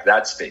to attack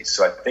that space.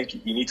 So I think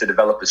you need to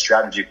develop a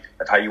strategy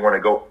of how you want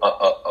to go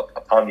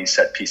upon these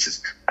set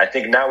pieces. I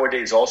think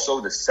nowadays also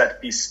the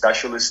set piece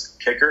specialist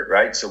kicker,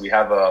 right? So we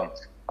have a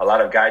lot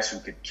of guys who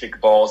could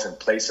kick balls and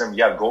place them.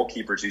 You have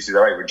goalkeepers who do that,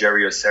 right?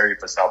 Rogerio Seri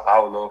for Sao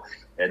Paulo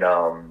and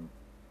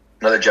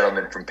another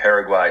gentleman from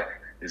Paraguay.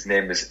 His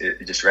name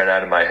it just ran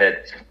out of my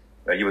head.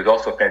 He was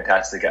also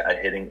fantastic at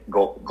hitting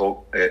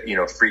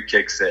free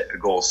kicks at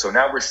goals. So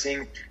now we're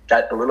seeing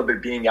that a little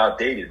bit being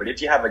outdated. But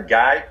if you have a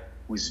guy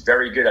who's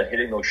very good at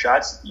hitting those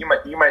shots, you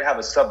might have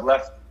a sub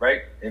left,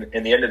 right?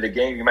 In the end of the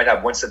game, you might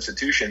have one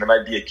substitution. There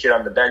might be a kid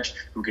on the bench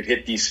who could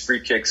hit these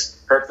free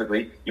kicks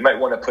perfectly. You might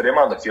want to put him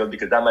on the field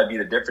because that might be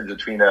the difference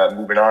between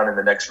moving on in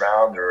the next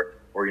round or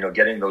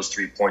getting those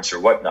 3 points or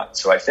whatnot.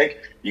 So I think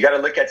you got to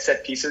look at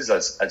set pieces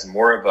as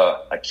more of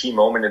a key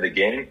moment of the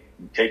game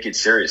and take it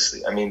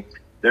seriously. I mean,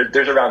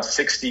 there's around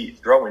 60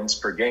 throw-ins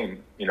per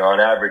game, on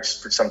average,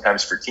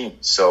 sometimes for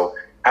teams. So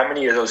how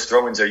many of those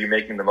throw-ins are you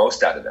making the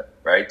most out of them,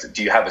 right?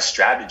 Do you have a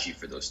strategy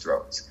for those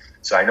throw-ins?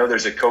 So I know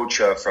there's a coach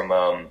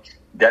from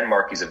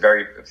Denmark. He's a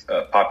very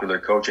popular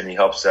coach, and he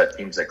helps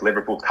teams like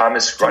Liverpool.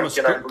 Thomas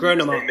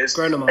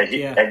Gronemark.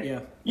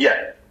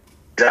 Yeah,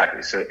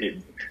 exactly.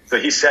 So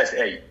he says,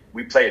 hey,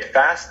 we play it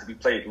fast, we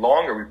play it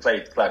long, or we play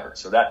it clever.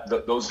 So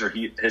those are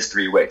his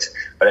 3 ways.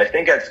 But I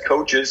think as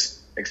coaches,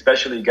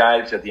 especially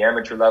guys at the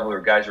amateur level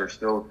or guys who are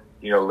still,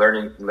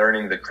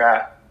 learning the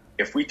craft,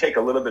 if we take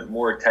a little bit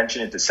more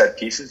attention into set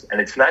pieces, and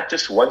it's not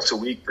just once a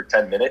week for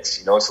 10 minutes,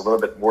 it's a little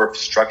bit more of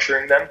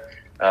structuring them.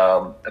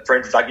 For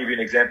instance, I'll give you an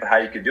example of how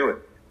you could do it.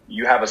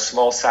 You have a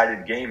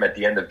small-sided game at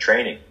the end of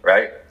training,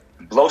 right?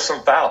 Blow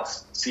some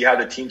fouls. See how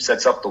the team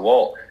sets up the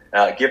wall.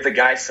 Give the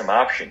guys some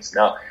options.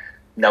 Now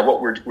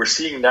what we're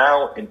seeing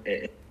now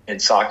in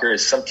soccer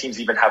is some teams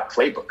even have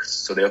playbooks.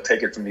 So they'll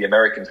take it from the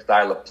American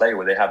style of play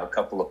where they have a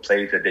couple of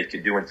plays that they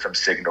could do in some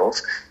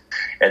signals.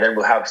 And then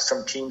we'll have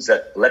some teams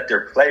that let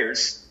their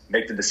players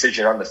make the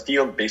decision on the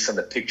field based on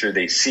the picture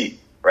they see,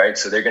 right?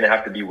 So they're going to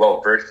have to be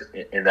well-versed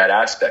in that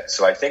aspect.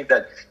 So I think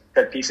that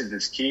set pieces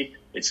is key.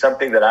 It's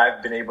something that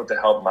I've been able to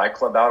help my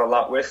club out a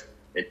lot with.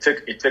 It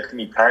took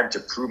me time to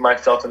prove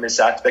myself in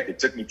this aspect. It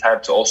took me time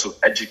to also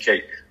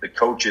educate the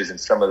coaches and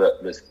some of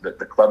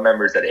the club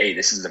members that, hey,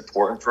 this is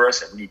important for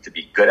us and we need to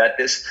be good at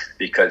this,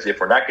 because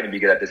if we're not going to be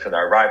good at this and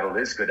our rival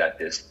is good at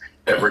this,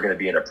 then we're going to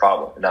be in a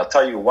problem. And I'll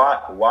tell you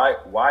why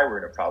we're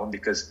in a problem,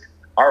 because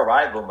our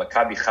rival,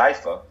 Maccabi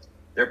Haifa,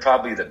 they're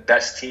probably the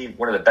best team,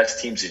 one of the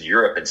best teams in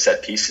Europe in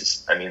set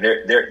pieces. I mean,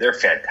 they're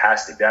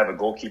fantastic. They have a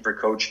goalkeeper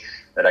coach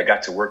that I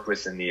got to work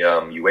with in the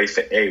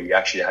UEFA A.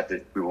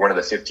 We were one of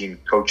the 15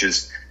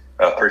 coaches,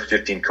 first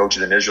 15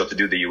 coaches in Israel to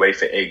do the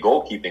UEFA A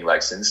goalkeeping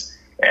license.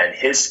 And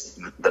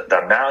the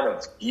amount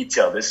of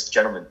detail this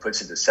gentleman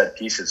puts into set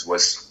pieces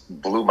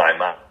blew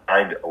my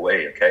mind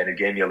away. Okay, and it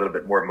gave me a little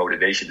bit more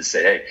motivation to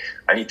say, hey,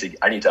 I need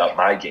to up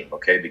my game.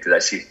 Okay, because I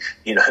see,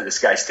 this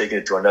guy's taking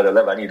it to another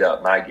level. I need to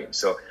up my game.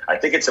 So I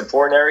think it's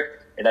important, Eric.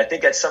 And I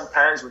think at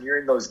sometimes when you're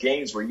in those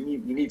games where you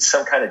need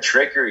some kind of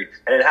trickery,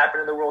 and it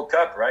happened in the World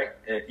Cup, right?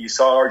 You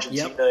saw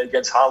Argentina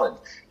against Holland.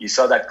 You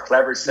saw that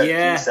clever set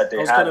piece that they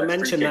had. I was going to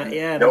mention that.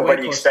 Yeah,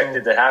 nobody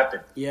expected to happen.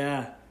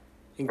 Yeah.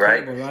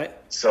 Incredible, right?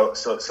 So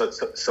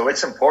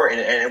it's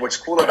important. And what's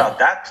cool about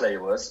that play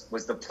was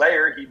the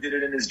player, he did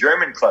it in his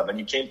German club, and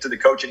he came to the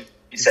coach and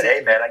he said,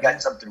 hey, man, I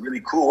got something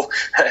really cool.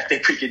 I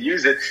think we could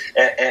use it.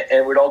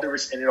 And with all due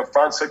respect,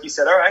 Franz Hook, he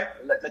said, all right,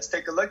 let's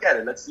take a look at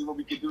it. Let's see what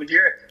we can do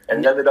here.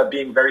 And it ended up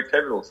being very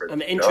pivotal for them.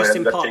 And the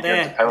interesting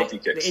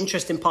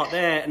part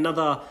there,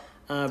 another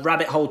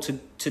rabbit hole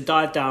to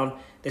dive down.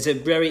 There's a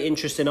very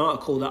interesting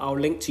article that I'll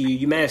link to you.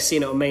 You may have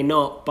seen it or may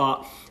not,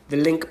 but the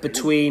link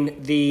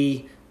between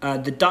the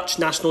Dutch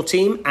national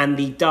team and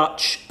the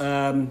Dutch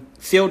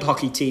field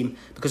hockey team,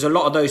 because a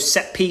lot of those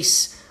set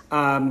piece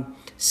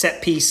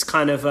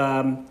kind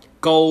of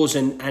goals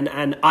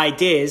and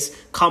ideas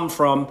come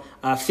from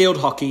field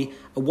hockey.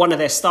 One of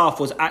their staff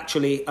was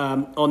actually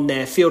on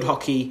their field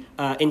hockey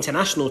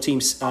international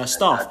team's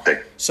staff.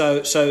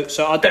 So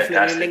I'll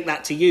definitely link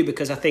that to you,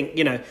 because I think,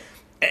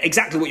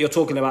 exactly what you're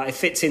talking about. It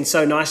fits in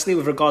so nicely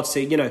with regards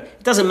to,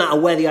 it doesn't matter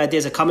where the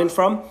ideas are coming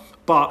from,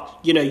 but,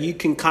 you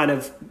can kind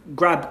of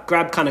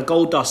grab kind of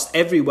gold dust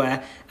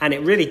everywhere. And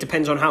it really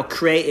depends on how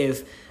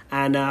creative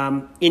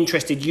and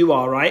interested you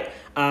are, right?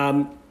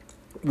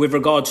 With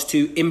regards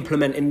to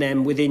implementing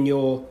them within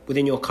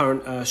your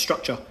current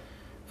structure.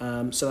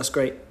 So that's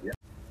great. Yeah.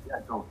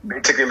 So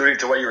basically alluding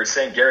to what you were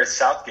saying, Gareth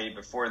Southgate,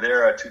 before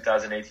their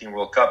 2018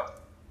 World Cup,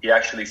 he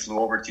actually flew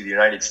over to the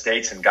United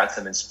States and got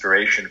some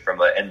inspiration from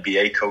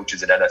NBA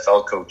coaches and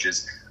NFL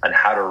coaches on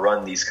how to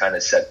run these kind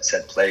of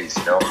set plays,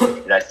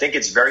 And I think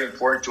it's very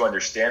important to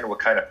understand what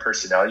kind of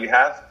personnel you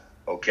have,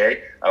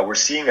 okay? We're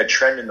seeing a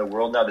trend in the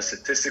world now. The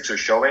statistics are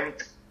showing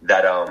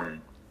that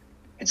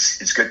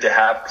it's good to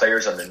have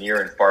players on the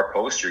near and far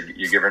post.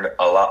 You're given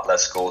a lot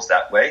less goals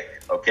that way.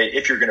 Okay,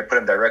 if you're going to put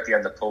them directly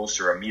on the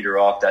post or a meter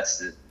off,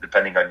 that's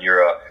depending on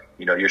your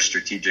your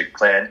strategic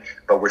plan.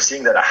 But we're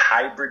seeing that a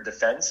hybrid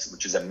defense,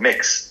 which is a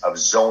mix of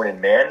zone and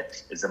man,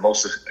 is the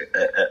most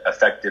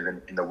effective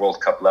in the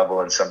World Cup level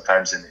and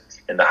sometimes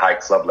in the high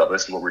club level.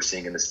 This is what we're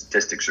seeing and the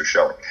statistics are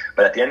showing.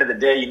 But at the end of the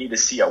day, you need to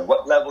see at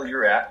what level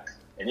you're at.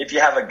 And if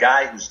you have a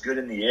guy who's good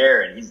in the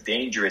air and he's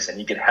dangerous and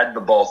he can head the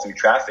ball through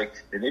traffic,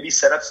 then maybe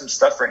set up some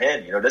stuff for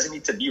him. It doesn't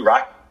need to be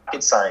rocket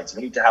science.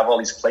 You need to have all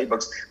these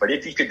playbooks. But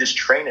if you could just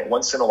train it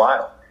once in a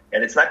while,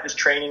 and it's not just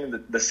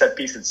training the set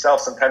piece itself,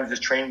 sometimes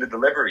just training the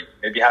delivery.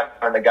 Maybe have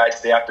the guys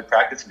stay after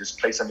practice and just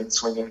play some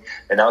in-swinging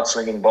and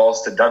out-swinging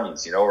balls to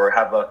dummies, or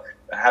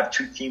have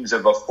two teams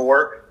of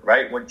 4,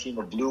 right? One team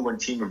of blue, one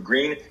team of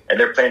green, and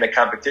they're playing a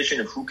competition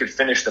of who could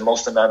finish the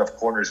most amount of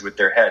corners with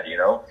their head,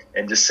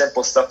 and just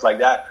simple stuff like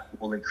that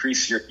will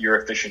increase your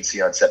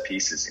efficiency on set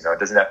pieces. It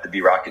doesn't have to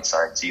be rocket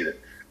science either.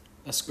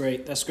 That's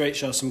great,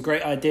 Charles. Some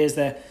great ideas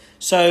there.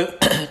 So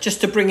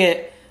just to bring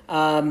it,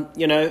 to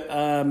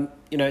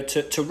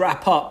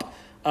wrap up,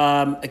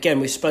 again,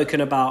 we've spoken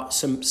about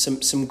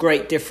some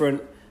great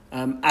different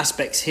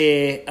aspects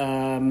here,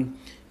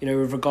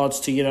 with regards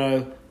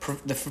to,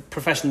 the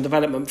professional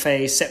development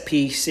phase, set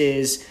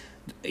pieces,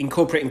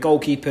 incorporating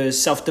goalkeepers,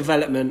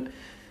 self-development.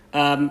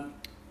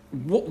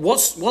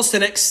 What's the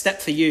next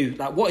step for you?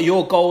 Like, what are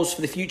your goals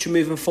for the future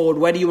moving forward?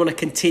 Where do you want to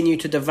continue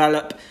to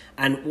develop?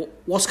 And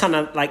what's kind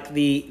of like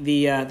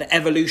the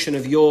evolution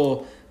of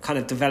your kind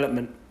of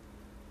development?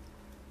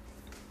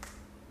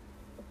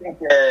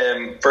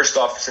 First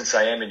off, since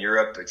I am in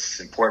Europe, it's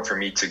important for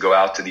me to go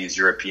out to these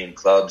European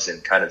clubs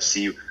and kind of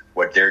see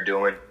what they're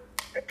doing.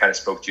 I kind of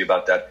spoke to you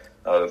about that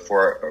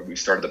before we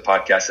started the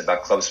podcast,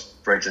 about clubs,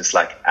 for instance,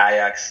 like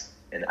Ajax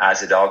and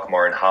AZ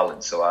Alkmaar in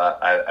Holland. So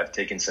I've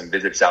taken some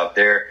visits out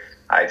there.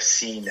 I've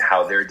seen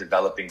how they're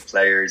developing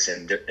players,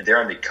 and they're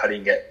on the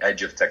cutting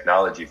edge of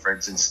technology. For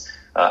instance,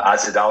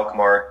 AZ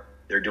Alkmaar,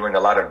 they're doing a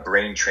lot of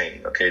brain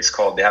training. Okay,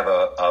 they have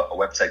a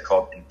website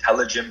called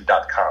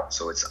Intelligym.com.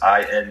 So it's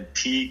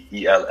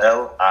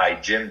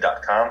INTELLI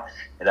gym.com,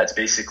 and that's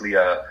basically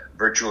a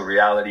virtual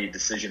reality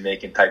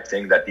decision-making type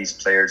thing that these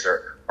players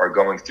are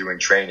going through in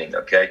training.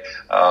 Okay,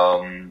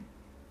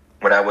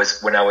 when I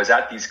was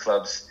at these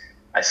clubs,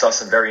 I saw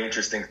some very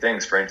interesting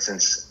things. For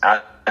instance,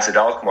 at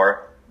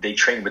Alkmaar, they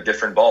trained with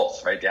different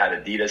balls, right? They had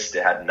Adidas, they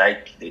had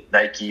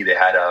Nike, they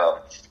had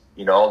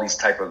all these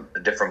type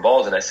of different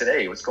balls. And I said,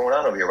 hey, what's going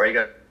on over here? Why you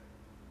got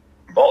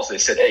balls? They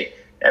said, hey,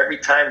 every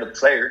time the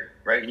player,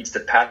 right, needs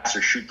to pass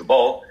or shoot the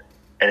ball,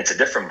 and it's a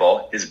different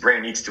ball, his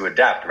brain needs to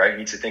adapt, right? He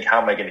needs to think,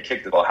 how am I going to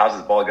kick the ball? How's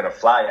this ball going to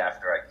fly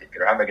after I kick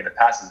it? Or how am I going to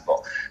pass this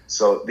ball?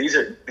 So these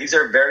are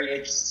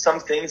very some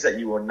things that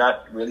you will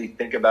not really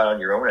think about on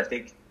your own. I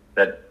think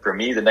that for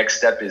me, the next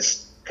step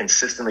is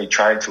consistently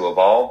trying to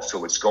evolve.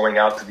 So it's going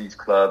out to these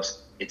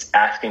clubs, it's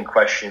asking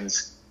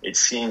questions, it's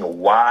seeing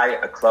why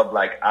a club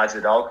like AZ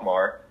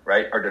Alkmaar,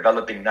 right, are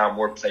developing now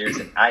more players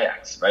than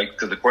Ajax, right?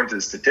 Because according to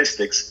the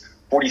statistics,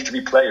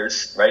 43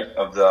 players, right,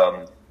 of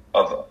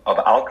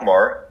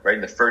Alkmaar, right,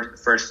 in the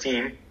first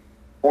team,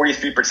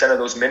 43% of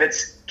those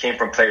minutes came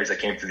from players that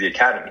came through the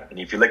academy. And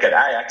if you look at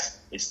Ajax,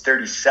 it's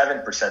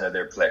 37% of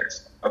their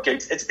players. Okay,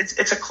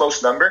 it's a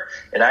close number,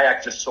 and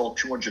Ajax just sold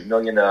 200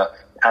 million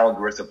pound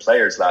worth of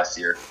players last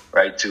year,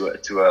 right, to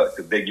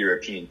big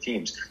European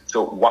teams.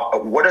 So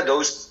what are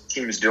those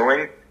teams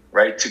doing,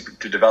 right,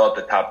 to develop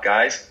the top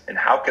guys, and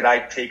how could I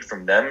take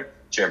from them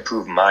to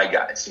improve my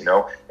guys,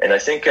 And I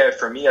think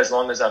for me, as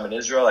long as I'm in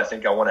Israel, I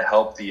think I want to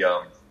help the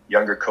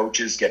younger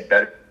coaches get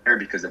better,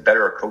 because the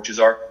better our coaches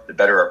are, the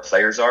better our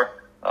players are.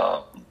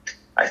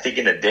 I think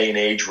in a day and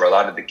age where a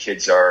lot of the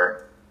kids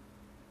are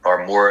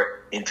more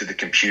into the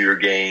computer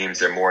games,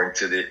 they're more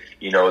into the,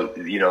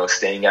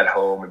 staying at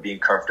home and being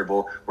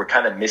comfortable, we're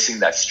kind of missing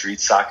that street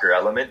soccer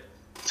element.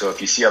 So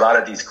if you see a lot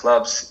of these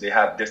clubs, they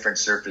have different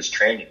surface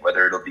training,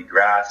 whether it'll be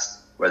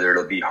grass, whether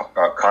it'll be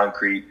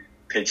concrete,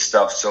 pitch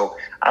stuff. So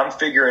I'm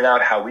figuring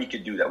out how we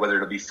could do that, whether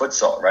it'll be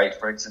futsal, right?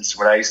 For instance,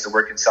 when I used to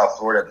work in South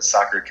Florida at the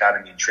Soccer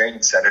Academy and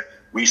Training Center,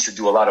 we used to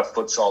do a lot of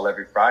futsal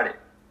every Friday,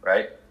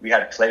 right? We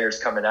had players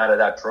coming out of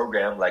that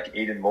program like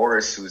Aiden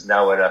Morris, who's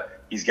now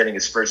he's getting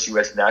his first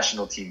U.S.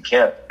 national team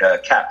cap,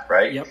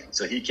 right? Yep.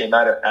 So he came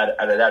out of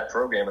that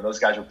program, and those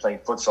guys were playing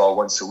futsal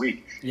once a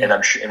week. Yeah. And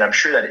I'm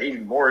sure that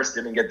Aiden Morris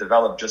didn't get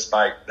developed just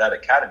by that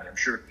academy. I'm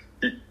sure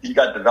he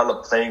got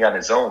developed playing on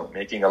his own,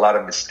 making a lot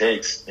of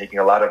mistakes, making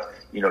a lot of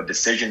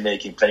decision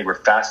making, playing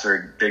with faster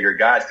and bigger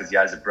guys, because he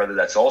has a brother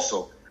that's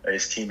also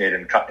his teammate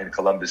in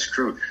Columbus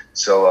Crew.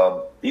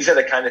 So these are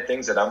the kind of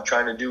things that I'm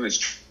trying to do, is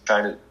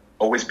trying to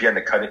always be on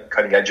the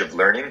cutting edge of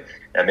learning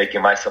and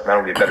making myself not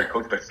only a better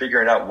coach, but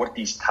figuring out what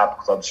these top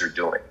clubs are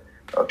doing.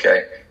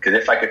 Okay? Because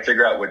if I could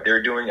figure out what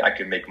they're doing, I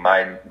could make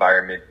my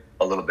environment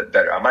a little bit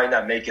better. I might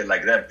not make it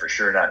like them, for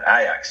sure, not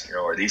Ajax,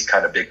 or these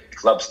kind of big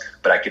clubs,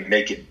 but I can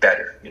make it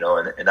better,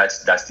 and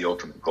that's the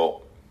ultimate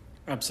goal.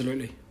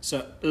 Absolutely.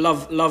 So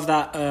love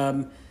that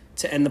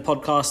to end the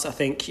podcast. I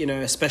think,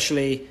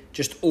 especially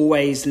just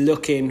always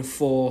looking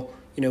for,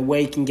 where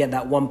you can get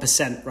that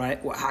 1%,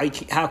 right?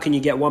 How can you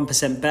get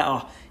 1%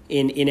 better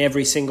in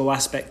every single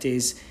aspect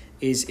is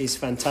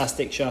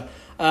fantastic, Shah.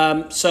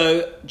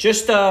 So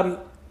just I'm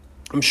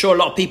sure a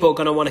lot of people are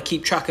going to want to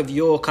keep track of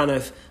your kind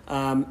of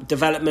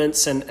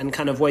developments and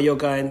kind of where you're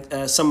going.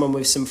 Someone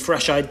with some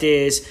fresh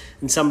ideas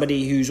and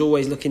somebody who's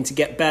always looking to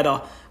get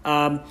better.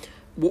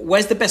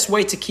 Where's the best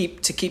way to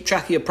keep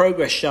track of your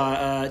progress,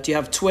 Shah? Do you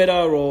have Twitter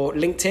or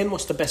LinkedIn?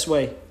 What's the best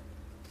way?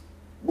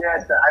 Yeah,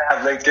 I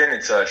have LinkedIn.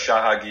 It's Shah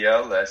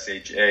Haggiel,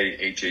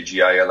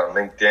 ShaHagil on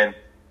LinkedIn.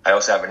 I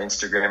also have an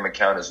Instagram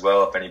account as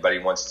well. If anybody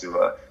wants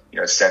to,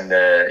 send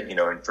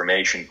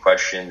information,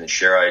 questions, and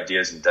share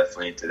ideas, and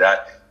definitely into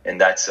that. And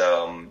that's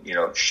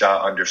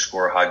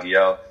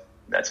Shah_Haggiel.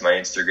 That's my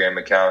Instagram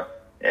account.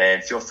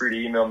 And feel free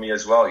to email me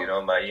as well.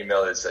 My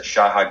email is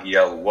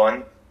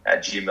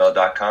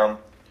shahhaggiel1@gmail.com.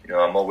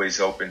 I'm always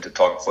open to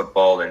talk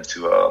football and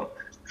to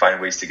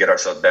find ways to get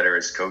ourselves better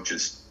as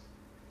coaches.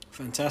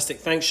 Fantastic.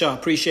 Thanks, Shah.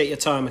 Appreciate your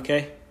time,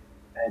 okay?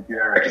 Thank you,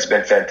 Eric. It's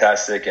been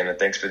fantastic, and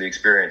thanks for the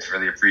experience.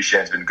 Really appreciate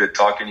it. It's been good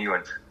talking to you,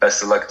 and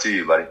best of luck to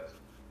you, buddy.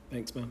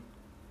 Thanks, man.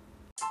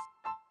 Of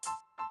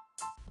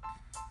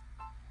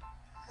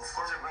course,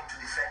 we're going to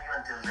defend you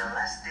until the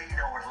last day in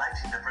our lives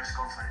in the press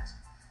conference.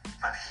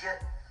 But here,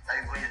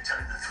 I'm going to tell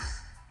you the truth.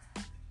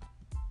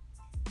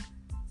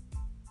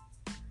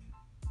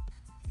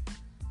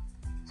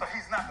 So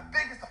he's not the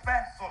biggest, the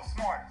fastest, or the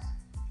smartest.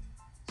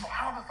 So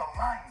how does a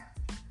lion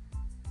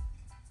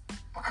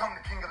become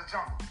the king of the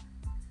jungle?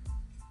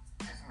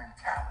 His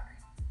mentality.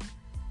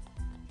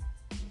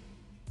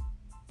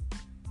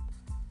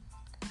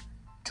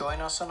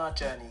 Join us on our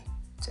journey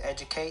to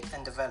educate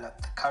and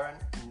develop the current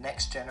and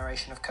next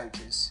generation of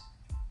coaches.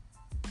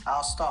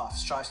 Our staff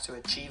strives to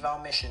achieve our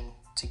mission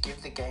to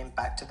give the game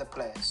back to the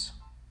players,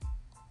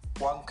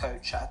 one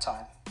coach at a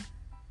time.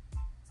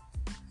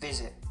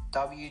 Visit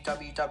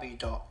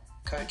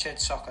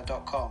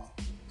www.coachedsoccer.com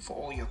for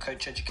all your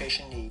coach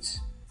education needs.